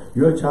people.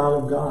 You're a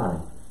child of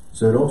God.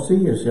 So don't see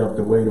yourself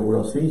the way the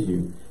world sees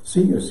you.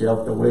 See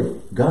yourself the way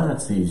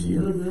God sees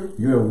you.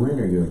 You're a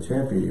winner. You're a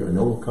champion. You're an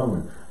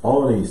overcomer.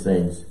 All these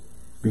things.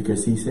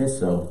 Because he says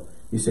so.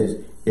 He says,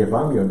 if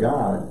I'm your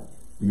God,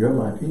 you're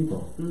my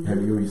people.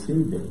 Have you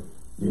received it?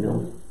 You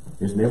know,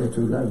 it's never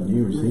too late.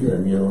 You receive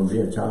him. You know,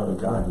 be a child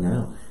of God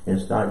now. And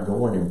start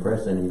going and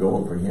pressing and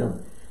going for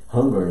him.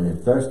 Hungering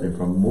and thirsting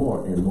for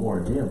more and more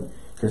of him.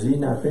 Because he's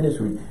not finished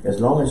with you. As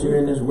long as you're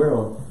in this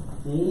world,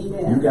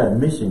 you got a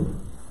mission.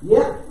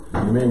 Yeah.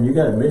 Amen. You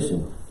got a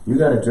mission. You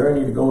got a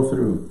journey to go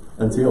through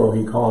until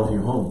he calls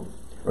you home.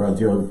 Or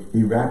until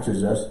he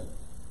raptures us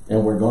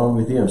and we're gone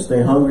with him.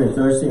 Stay hungry and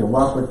thirsty and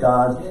walk with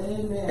God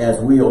as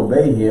we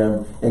obey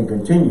him and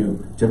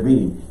continue to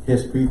be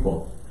his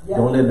people. Yep.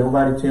 Don't let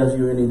nobody tell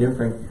you any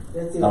different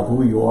of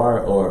who you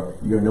are, or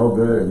you're no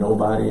good or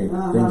nobody,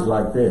 things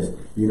like this.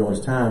 You know,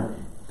 it's time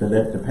to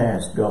let the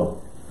past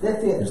go.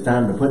 That's it. It's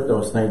time to put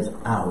those things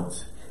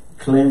out.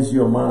 Cleanse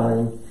your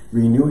mind,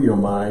 renew your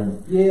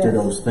mind to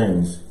those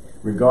things.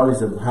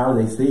 Regardless of how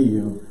they see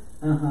you,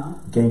 you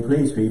can't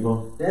please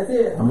people. That's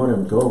it. I'm going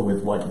to go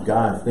with what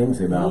God thinks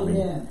about me.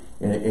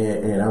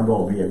 And I'm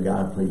going to be a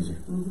God pleaser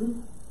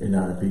and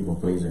not a people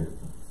pleaser.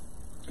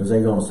 Because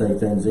they're going to say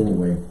things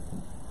anyway.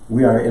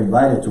 We are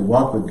invited to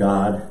walk with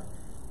God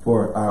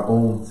for our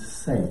own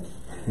sake.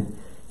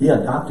 He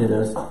adopted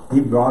us. He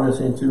brought us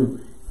into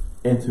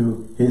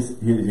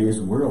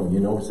his world, you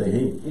know, say,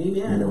 hey,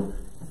 you know,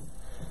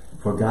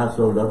 for God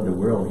so loved the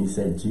world, he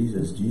said,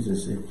 Jesus, he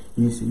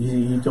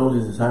told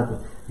his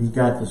disciples, he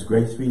got this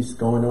grace feast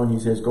going on. He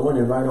says, go and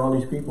invite all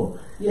these people.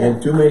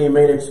 And too many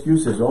made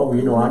excuses. Oh,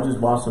 you know, I just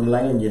bought some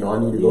land, you know, I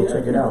need to go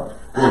check it out.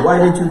 Well, why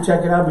didn't you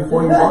check it out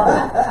before you bought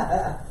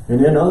it? And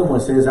then another one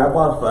says, I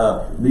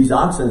bought these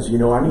oxen, you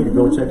know, I need to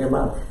go check them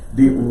out.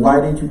 Why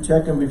didn't you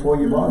check them before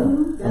you bought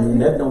them? I mean,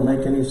 that don't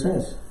make any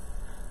sense.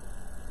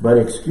 But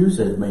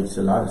excuses makes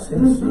a lot of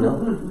sense, you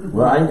know.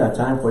 Well, I ain't got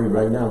time for you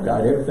right now,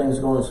 God. Everything's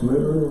going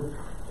smooth.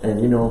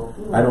 And, you know,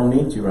 I don't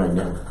need you right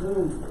now.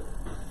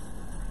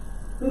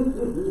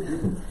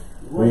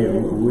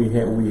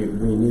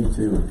 we need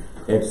to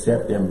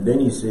accept them. Then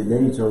he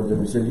told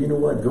them, he said, you know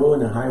what, go in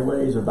the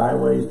highways or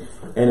byways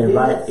and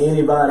invite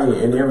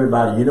anybody and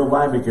everybody. You know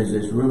why? Because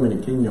there's room in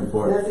the kingdom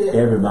for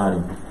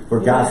everybody. For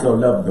God so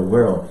loved the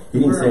world. He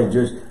didn't say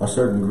just a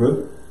certain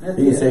group.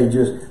 He didn't say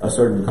just a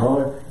certain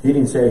color. He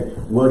didn't say,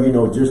 well, you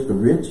know, just the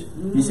rich.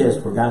 He says,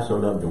 for God so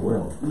loved the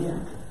world.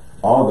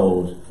 All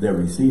those that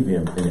receive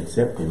him and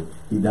accept him,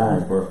 he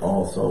died for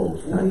all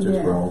souls, not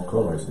just for all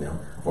colors now,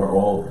 or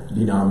all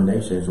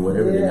denominations,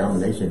 whatever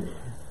denomination.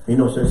 You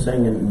know, such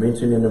saying and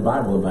mentioned in the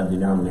Bible about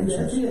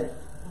denominations.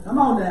 Come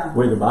on now.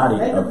 We're the body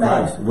of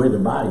Christ. We're the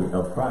body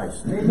of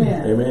Christ.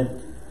 Amen. Amen.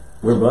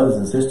 We're brothers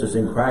and sisters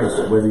in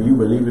Christ, whether you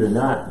believe it or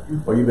not,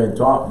 or you've been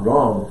taught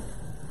wrong.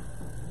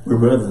 We're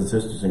brothers and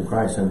sisters in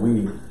Christ, and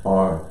we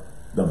are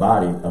the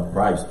body of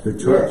Christ. The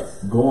church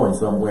going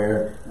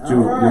somewhere to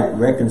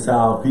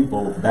reconcile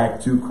people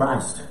back to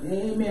Christ.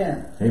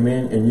 Amen.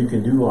 Amen. And you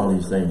can do all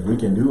these things. We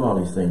can do all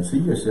these things. See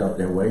yourself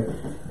that way,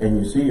 and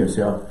you see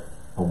yourself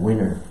a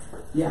winner.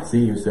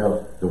 See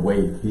yourself the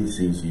way he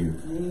sees you.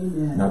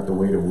 Amen. Not the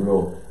way the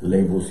world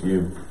labels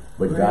you.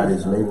 But God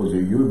has labeled you.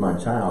 You're my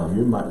child.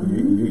 You're my.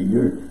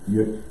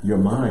 You're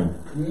mine.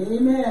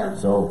 Amen.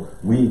 So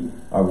we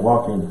are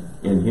walking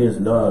in His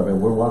love,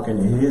 and we're walking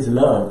in His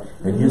love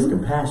and His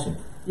compassion.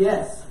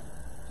 Yes.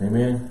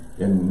 Amen.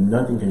 And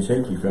nothing can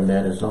shake you from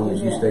that as long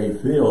as you stay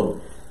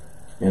filled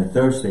and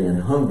thirsty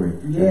and hungry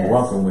and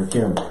walking with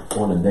Him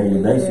on a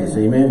daily basis.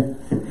 Amen.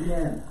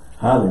 Amen.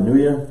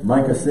 Hallelujah.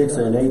 Micah 6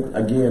 and 8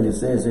 again. It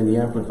says in the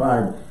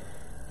Amplified,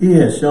 He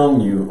has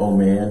shown you, O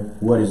man,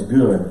 what is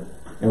good.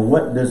 And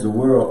what does the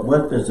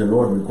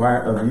Lord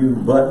require of you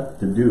but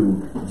to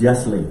do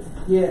justly,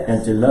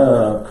 and to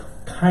love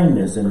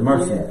kindness and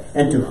mercy,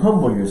 and to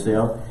humble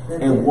yourself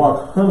and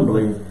walk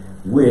humbly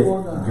with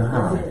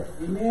God.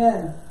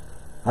 Amen.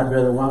 I'd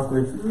rather walk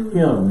with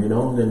Him, you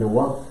know, than to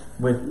walk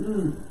with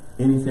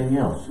anything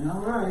else.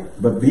 All right.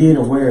 But being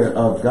aware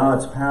of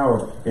God's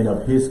power and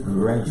of His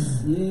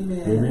grace.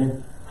 Amen.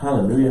 Amen.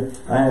 Hallelujah.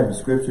 I have a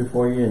scripture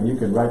for you, and you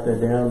can write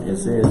that down. It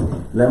says,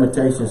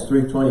 Lamentations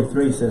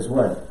 3:23 says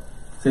what?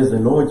 Says the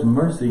Lord's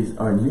mercies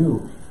are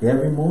new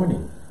every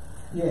morning.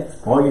 Yes.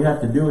 All you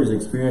have to do is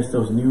experience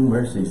those new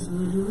mercies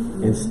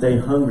and stay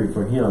hungry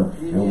for Him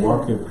and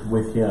walk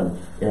with Him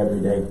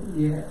every day.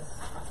 Yes.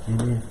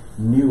 Amen.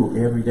 New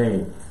every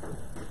day.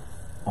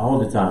 All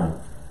the time.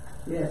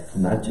 Yes.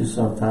 Not just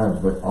sometimes,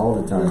 but all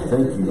the time.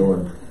 Thank you,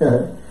 Lord.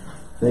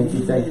 Thank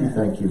you, thank you,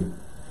 thank you.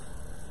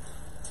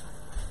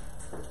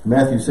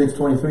 Matthew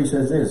 6:23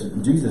 says this.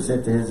 Jesus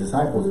said to His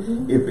disciples,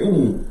 if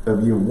any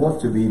of you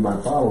want to be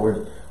my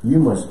followers, you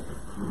must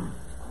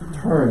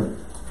turn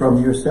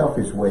from your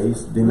selfish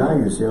ways, deny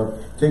yourself,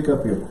 take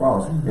up your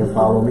cross, and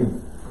follow me.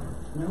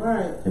 All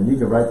right. And you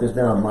can write this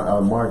down.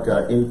 Mark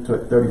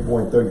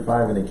 8:34 and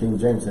 35 in the King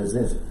James says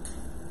this.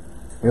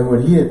 And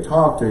when He had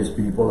talked to His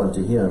people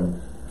unto Him,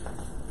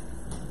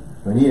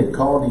 when He had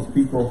called these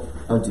people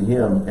unto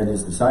Him and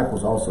His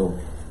disciples also,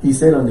 He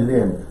said unto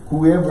them,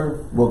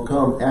 whoever will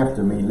come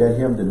after me, let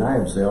him deny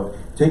himself,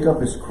 take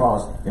up his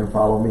cross, and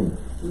follow me.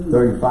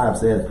 35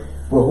 says,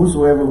 for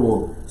whosoever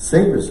will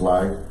save his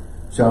life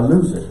shall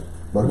lose it.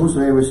 But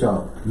whosoever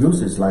shall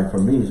lose his life for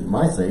me,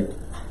 my sake,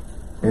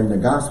 and the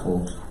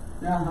gospel,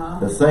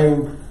 the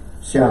same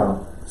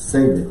shall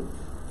save it.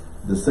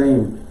 The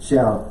same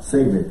shall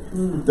save it.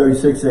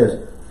 36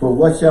 says, for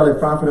what shall it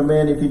profit a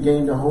man if he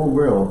gain the whole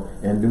world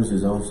and lose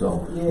his own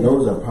soul? Yes.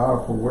 Those are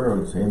powerful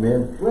words.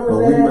 Amen. But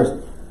we must,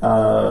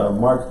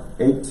 Mark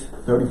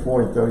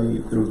 8:34 and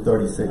 30 through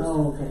 36.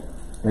 Oh, okay.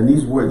 And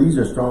these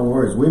are strong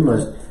words. We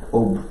must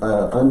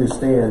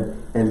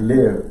understand and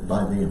live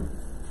by them.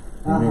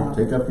 Amen.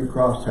 Take up your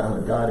cross, child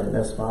of God, and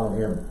let's follow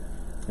Him.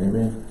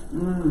 Amen.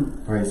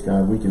 Praise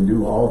God. We can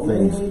do all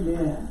things.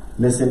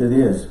 Listen to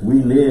this.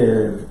 We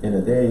live in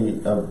a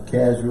day of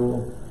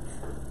casual,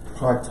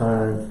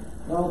 part-time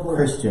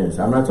Christians.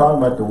 I'm not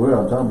talking about the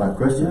world. I'm talking about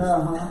Christians.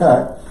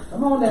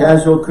 Come on now.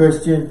 Casual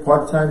Christian,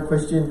 part-time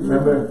Christian.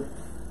 Remember,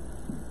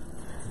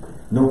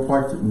 no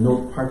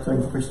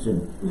part-time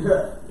Christian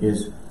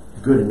is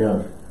good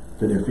enough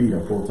to defeat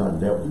a full-time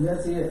devil.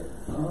 That's it.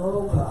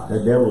 Oh God. The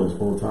devil is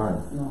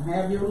full-time. You'll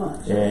have your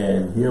lunch.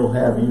 And he'll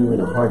have you in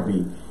a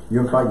heartbeat.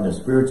 You're fighting a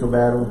spiritual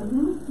battle.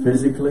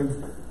 Physically,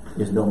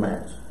 it's no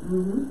match.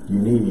 You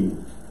need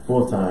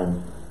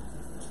full-time,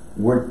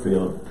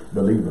 work-filled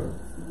believer.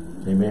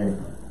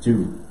 Amen.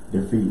 To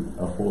defeat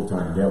a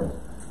full-time devil.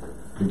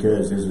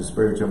 Because it's a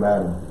spiritual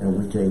battle,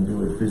 and we can't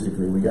do it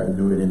physically. We got to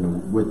do it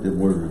with the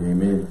Word.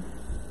 Amen.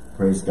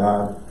 Praise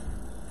God.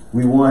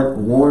 We want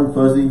warm,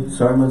 fuzzy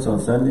sermons on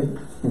Sunday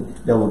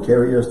that will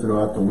carry us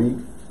throughout the week,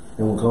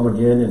 and we'll come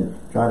again and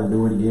try to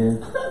do it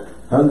again.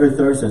 Hunger,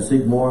 thirst, and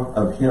seek more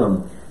of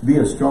Him. Be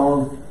a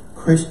strong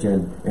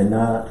Christian and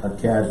not a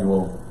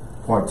casual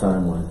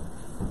part-time one.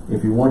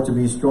 If you want to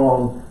be a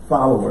strong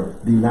follower,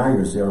 deny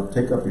yourself,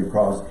 take up your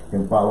cross,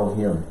 and follow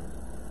Him.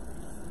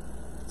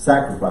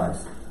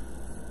 Sacrifice.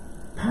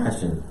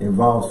 passion.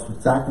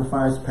 Involves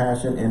sacrifice,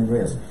 passion, and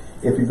risk.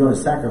 If you're going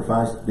to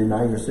sacrifice,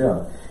 deny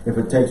yourself. If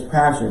it takes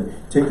passion,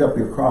 take up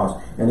your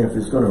cross. And if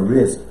it's going to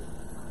risk,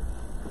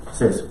 it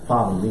says,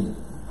 follow me.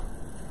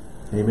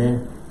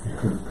 Amen.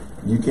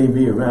 You can't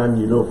be around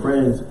your little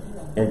friends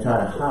and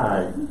try to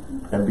hide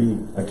and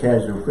be a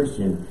casual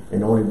Christian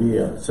and only be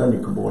a Sunday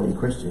morning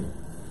Christian.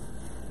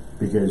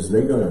 Because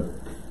they're going to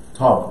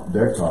talk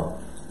their talk.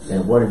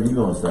 And what are you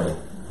going to say?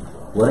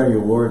 What are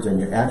your words and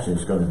your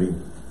actions going to be?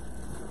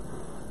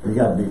 You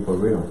got to be for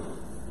real.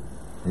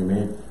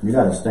 Amen. You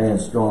got to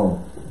stand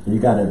strong. You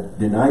got to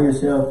deny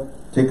yourself,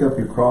 take up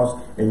your cross,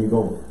 and you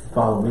go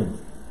follow me.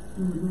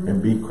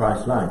 And be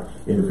Christ-like.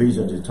 In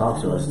Ephesians, it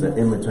talks to us to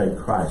imitate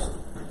Christ.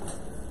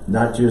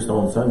 Not just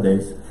on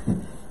Sundays,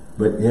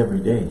 but every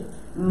day.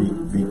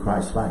 Be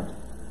Christ-like.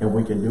 And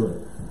we can do it.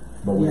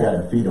 But we got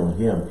to feed on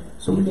him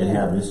so we can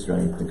have his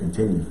strength to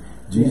continue.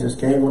 Jesus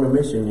came on a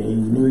mission and he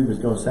knew he was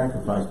going to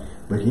sacrifice,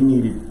 but he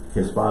needed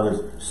his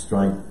Father's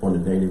strength on a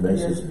daily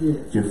basis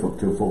to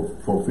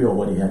fulfill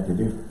what he had to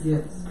do.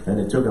 Yes. And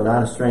it took a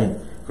lot of strength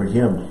for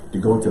him to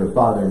go to the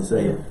Father and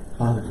say,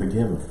 Father,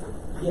 forgive him.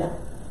 Yeah.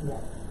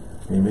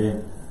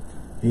 Amen.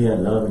 He had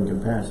love and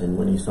compassion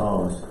when he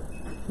saw us,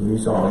 when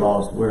he saw a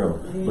lost world.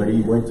 But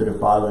he went to the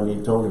Father and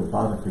he told him,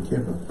 Father,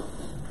 forgive him.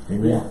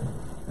 Amen. Yeah.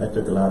 That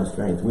took a lot of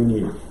strength. We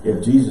need,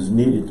 if Jesus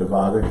needed the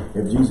Father,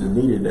 if Jesus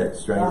needed that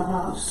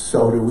strength,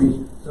 so do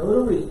we.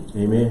 So do we.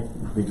 Amen.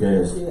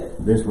 Because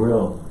this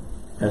world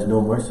has no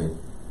mercy.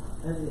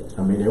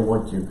 I mean, they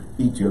want to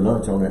eat your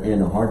lunch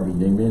in a heartbeat.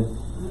 Amen.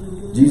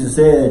 Jesus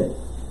said,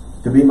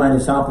 to be my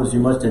disciples, you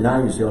must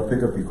deny yourself,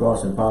 pick up your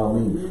cross and follow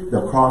me.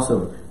 The cross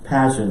of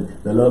passion,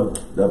 the love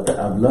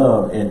of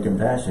love and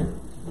compassion.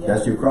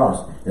 That's your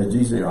cross. As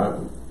Jesus,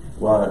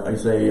 I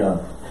say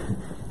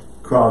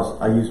cross,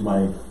 I use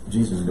my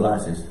Jesus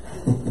glasses.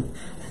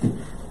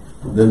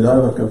 The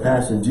love of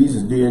compassion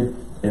Jesus did,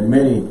 and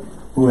many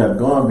who have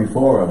gone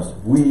before us,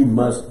 we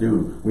must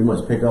do. We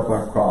must pick up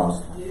our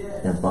cross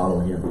and follow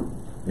him.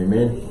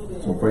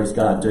 Amen. So praise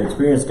God. To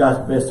experience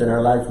God's best in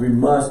our lives, we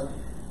must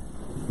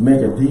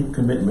make a deep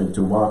commitment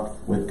to walk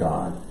with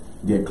God.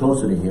 Get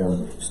closer to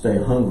him. Stay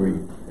hungry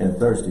and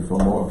thirsty for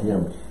more of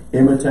him.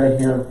 Imitate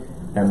him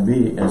and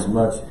be as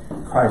much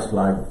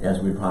Christ-like as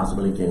we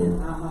possibly can.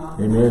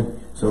 Amen.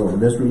 So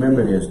let's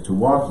remember this. To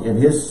walk in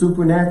his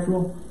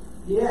supernatural,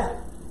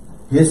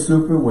 his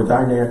super with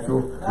our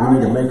natural, we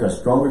need to make a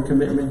stronger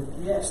commitment.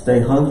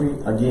 Stay hungry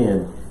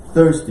again,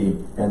 thirsty,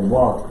 and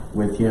walk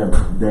with him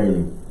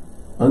daily.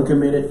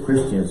 Uncommitted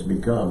Christians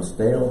become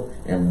stale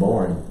and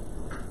boring.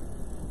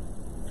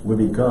 We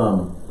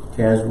become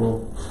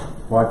casual,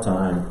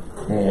 part-time,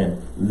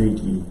 and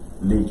leaky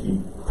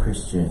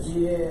Christians.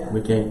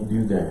 We can't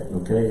do that,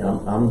 okay?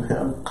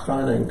 I'm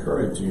trying to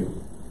encourage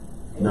you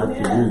not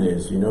to do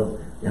this, you know.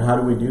 And how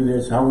do we do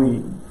this? How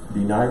we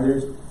deny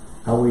this?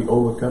 How we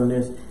overcome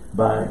this?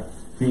 By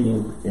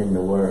feeding in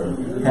the Word,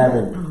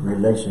 having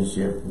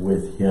relationship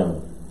with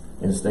him,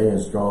 and staying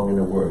strong in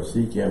the Word.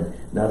 Seek him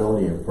not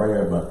only in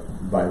prayer, but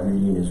by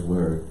reading his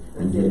Word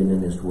and getting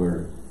in his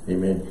Word.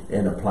 Amen.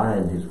 And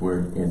applying his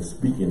Word and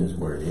speaking his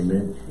Word.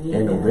 Amen.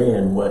 And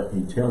obeying what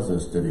he tells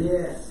us to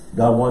do.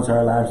 God wants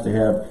our lives to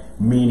have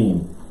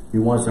meaning. He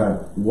wants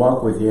our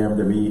walk with him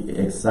to be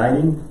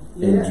exciting,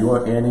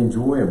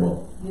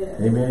 enjoyable.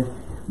 Amen.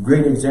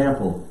 Great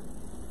example.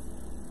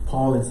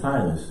 Paul and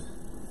Silas.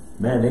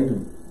 Man, they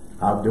were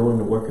out doing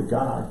the work of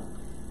God.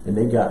 And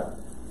they got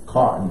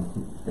caught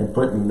and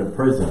put in the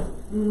prison.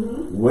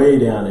 Way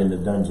down in the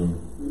dungeon.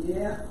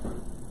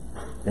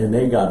 And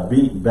they got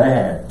beat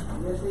bad.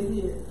 Yes, they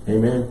did.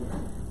 Amen.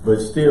 But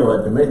still,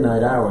 at the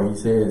midnight hour, he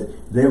says,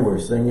 they were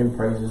singing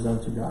praises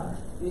unto God.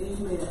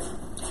 Amen.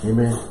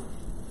 Amen.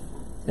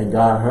 And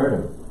God heard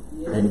him.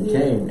 And he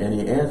came and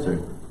he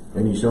answered.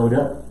 And he showed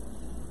up.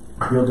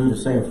 He'll do the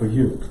same for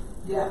you.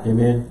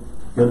 Amen.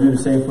 He'll do the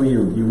same for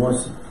you. He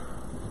wants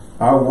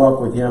our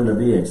walk with him to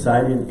be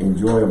exciting,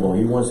 enjoyable.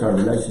 He wants our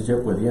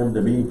relationship with him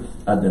to be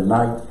a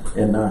delight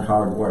and not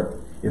hard work.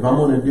 If I'm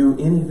going to do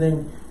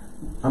anything,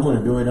 I'm going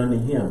to do it unto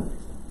him.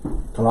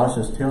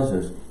 Colossians tells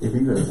us, if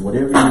you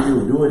whatever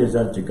you do it as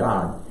unto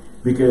God.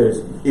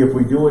 Because if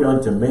we do it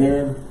unto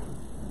man,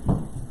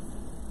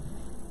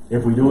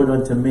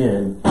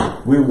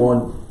 we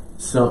want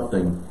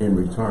something in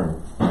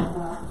return.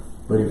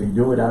 But if you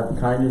do it out of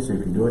kindness,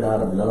 if you do it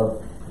out of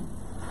love,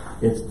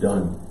 it's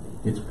done.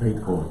 It's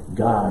paid for.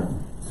 God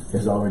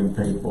has already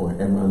paid for it.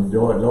 And I'm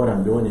doing, Lord,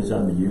 I'm doing this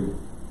unto you.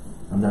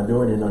 I'm not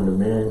doing it unto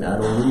man. I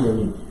don't need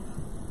any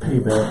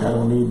payback. I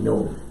don't need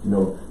no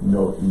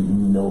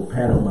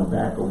pat on my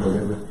back or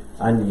whatever.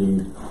 I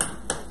need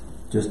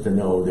just to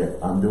know that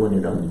I'm doing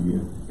it unto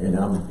you, and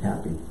I'm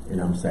happy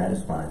and I'm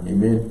satisfied.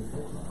 Amen.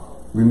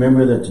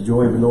 Remember that the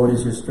joy of the Lord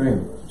is your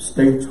strength.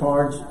 Stay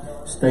charged,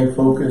 stay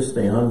focused,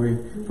 stay hungry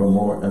for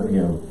more of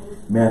him.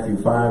 Matthew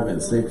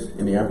 5:6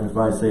 in the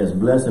Amplified says,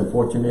 blessed and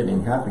fortunate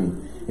and happy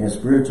and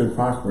spiritually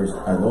prosperous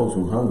are those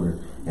who hunger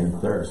and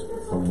thirst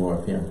for more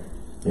of him.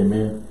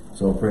 Amen.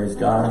 So praise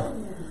God.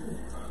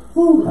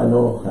 Whew, I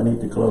know I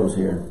need to close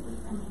here.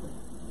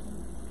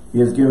 He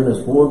has given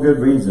us 4 good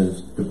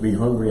reasons to be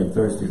hungry and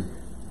thirsty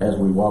as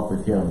we walk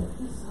with him,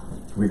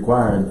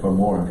 requiring for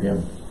more of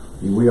him.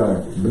 We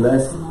are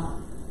blessed.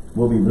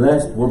 We'll be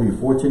blessed. We'll be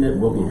fortunate.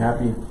 We'll be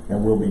happy.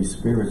 And we'll be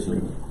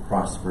spiritually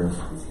prosperous.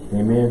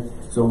 Amen.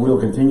 So we'll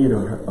continue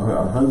to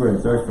hunger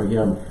and thirst for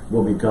him.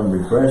 We'll become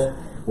refreshed.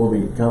 We'll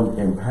become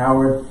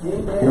empowered.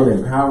 He'll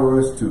empower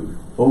us to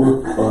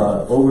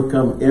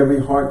overcome every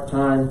hard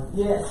time.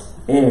 Yes.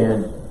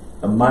 And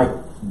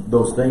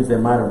those things that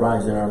might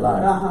arise in our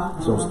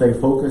lives. So stay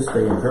focused,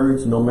 stay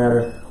encouraged, no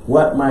matter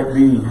what might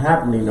be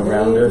happening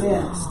around us.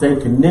 Stay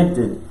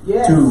connected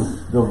to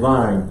the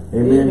vine.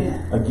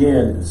 Amen.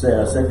 Again,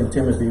 2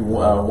 Timothy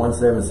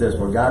 1:7 says,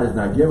 for God has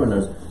not given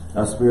us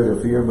a spirit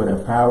of fear, but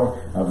of power,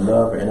 of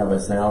love, and of a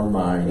sound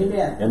mind.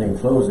 And in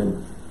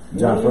closing, 1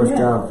 John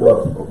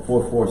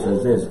 4:4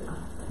 says this,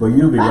 for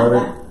you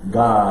beloved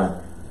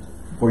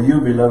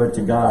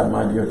to God,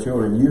 my dear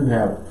children, you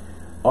have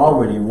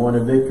already won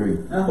a victory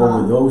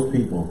over those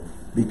people,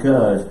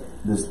 because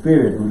the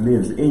spirit who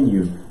lives in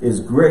you is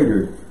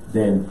greater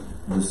than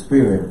the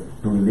spirit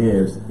who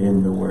lives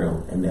in the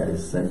world, and that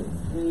is Satan.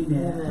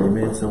 Amen.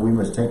 Amen. So we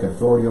must take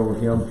authority over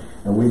him,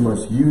 and we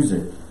must use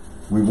it.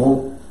 We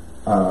won't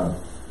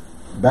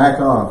back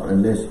off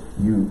unless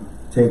you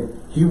take.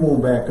 He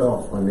won't back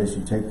off unless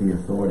you take the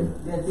authority.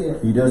 That's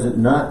it. He doesn't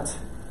not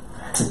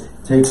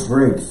take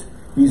breaks.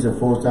 He's a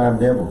full-time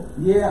devil.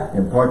 Yeah.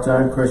 And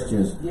part-time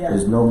Christians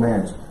is no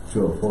match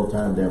to a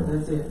full-time devil.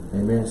 That's it.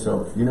 Amen.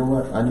 So, you know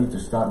what? I need to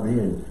stop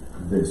being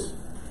this.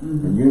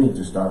 And you need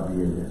to stop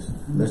being this.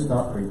 Let's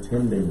stop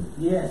pretending.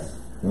 Yes.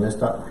 And let's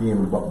stop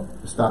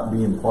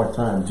being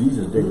part-time.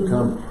 Jesus didn't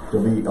come to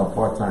be a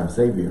part-time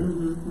Savior.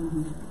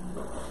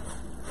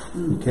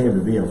 He came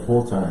to be a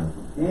full-time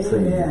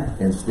Savior.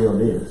 And still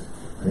is.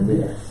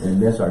 Amen. Yes.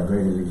 And that's our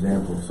greatest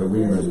example. So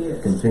we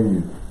must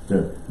continue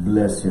to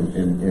bless him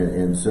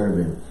and serve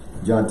him.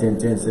 John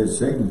 10:10 says,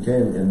 Satan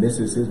came, and this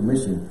is his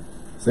mission.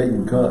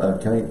 Satan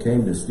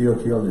came to steal,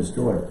 kill, and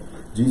destroy.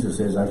 Jesus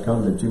says, I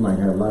come that you might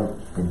have life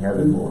and have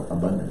it more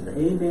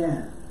abundantly.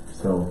 Amen.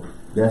 So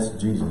that's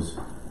Jesus'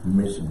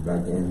 mission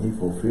right there, and he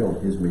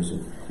fulfilled his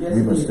mission. Yes,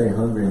 we must stay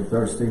hungry and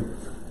thirsty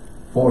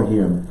for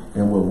him,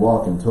 and we'll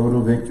walk in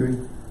total victory.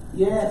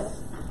 Yes.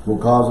 Will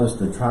cause us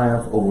to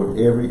triumph over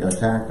every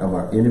attack of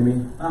our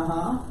enemy.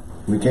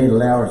 We can't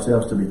allow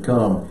ourselves to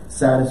become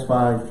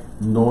satisfied,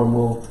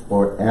 normal,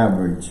 or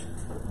average.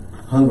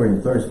 Hunger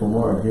and thirst for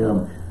more of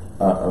him,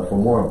 for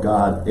more of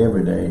God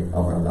every day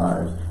of our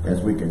lives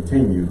as we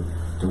continue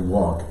to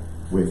walk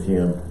with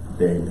him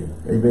daily.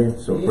 Amen.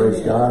 So praise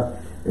God.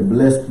 It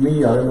blessed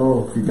me. I don't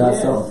know if you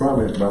got something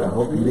from it, but I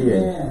hope you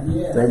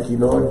did. Thank you,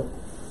 Lord.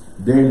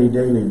 Daily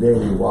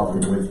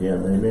walking with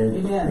him.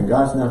 Amen. And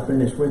God's not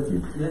finished with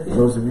you.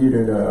 Those of you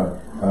that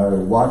are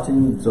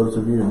watching, those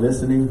of you that are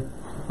listening,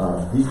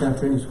 he's not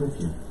finished with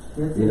you.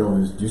 You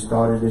know, you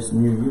started this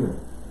new year.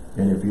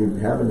 And if you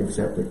haven't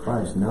accepted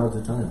Christ, now's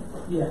the time.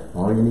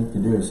 All you need to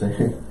do is say,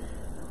 hey,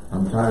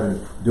 I'm tired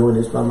of doing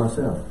this by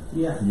myself.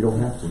 You don't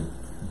have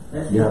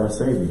to. You have a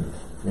Savior.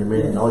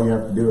 Amen. And all you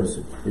have to do is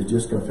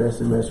just confess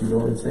him as your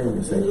Lord and Savior.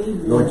 And say,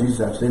 Lord Jesus,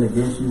 I've sinned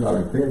against you. I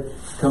repent.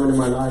 Come into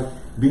my life.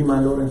 Be my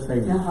Lord and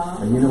Savior.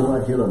 And you know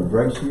what? He'll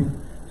embrace you.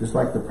 Just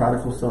like the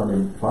prodigal son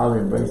and father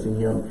embracing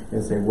him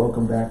and say,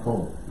 welcome back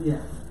home.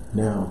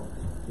 Now,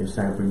 it's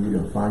time for you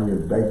to find your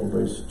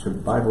Bible-based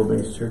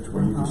church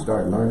where you can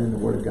start learning the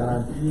Word of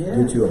God.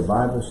 Get you a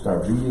Bible,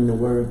 start reading the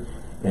Word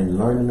and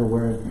learning the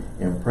Word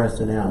and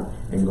pressing out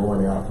and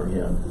going out for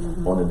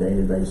him on a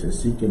daily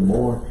basis. Seeking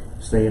more,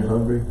 staying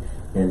hungry,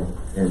 and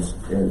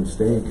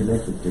staying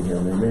connected to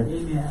him.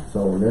 Amen.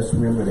 So let's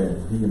remember that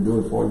he can do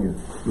it for you.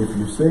 If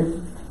you're sick,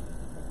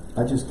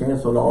 I just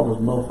canceled all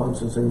those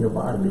malfunctions in your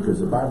body because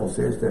the Bible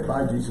says that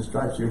by Jesus'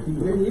 stripes you're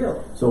healed. You're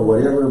healed. So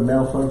whatever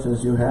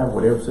malfunctions you have,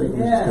 whatever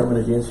sickness is coming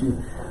against you,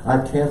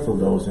 I cancel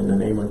those in the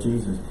name of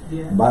Jesus.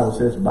 The Bible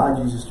says by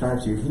Jesus'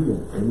 stripes you're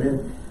healed.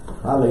 Amen.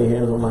 I lay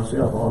hands on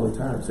myself all the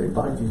time. Say,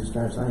 by Jesus'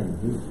 stripes I am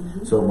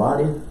healed. So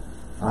body,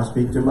 I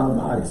speak to my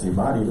body. Say,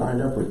 body,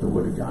 line up with the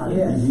Word of God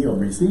and be healed.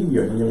 Receive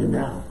your healing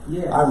now.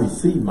 I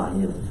receive my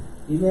healing.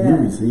 You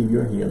receive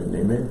your healing.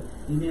 Amen.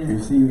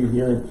 Receive your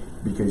healing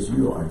because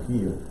you are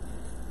healed.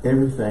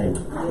 Everything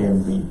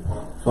can be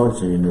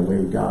functioning the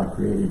way God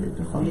created it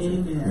to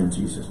function. In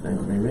Jesus' name.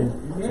 Amen.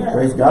 So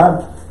praise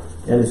God.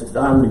 And it's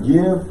time to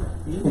give.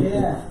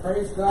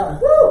 Praise God.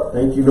 Woo!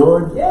 Thank you,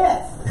 Lord.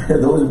 Yes.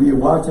 Those of you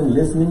watching,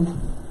 listening,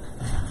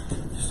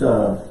 just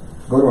go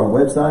to our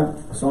website.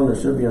 It's on there,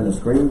 should be on the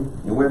screen.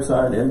 The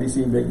website,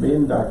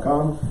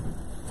 NBCBigBend.com,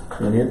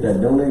 and hit that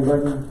donate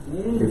button.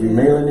 If you're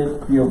mailing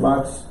it, P.O.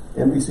 Box,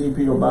 NBC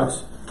P.O.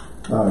 Box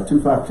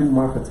 252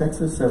 Marfa,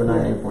 Texas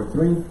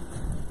 79843.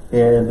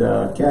 And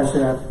Cash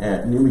App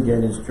at New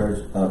Beginnings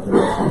Church of the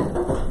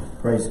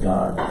Praise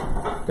God.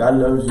 God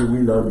loves you. We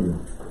love you.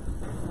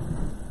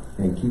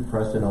 And keep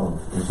pressing on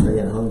and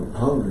staying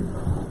hungry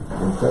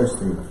and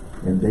thirsty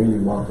and daily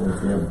walking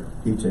with him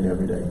each and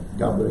every day.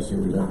 God bless you.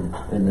 We love you.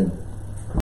 Amen.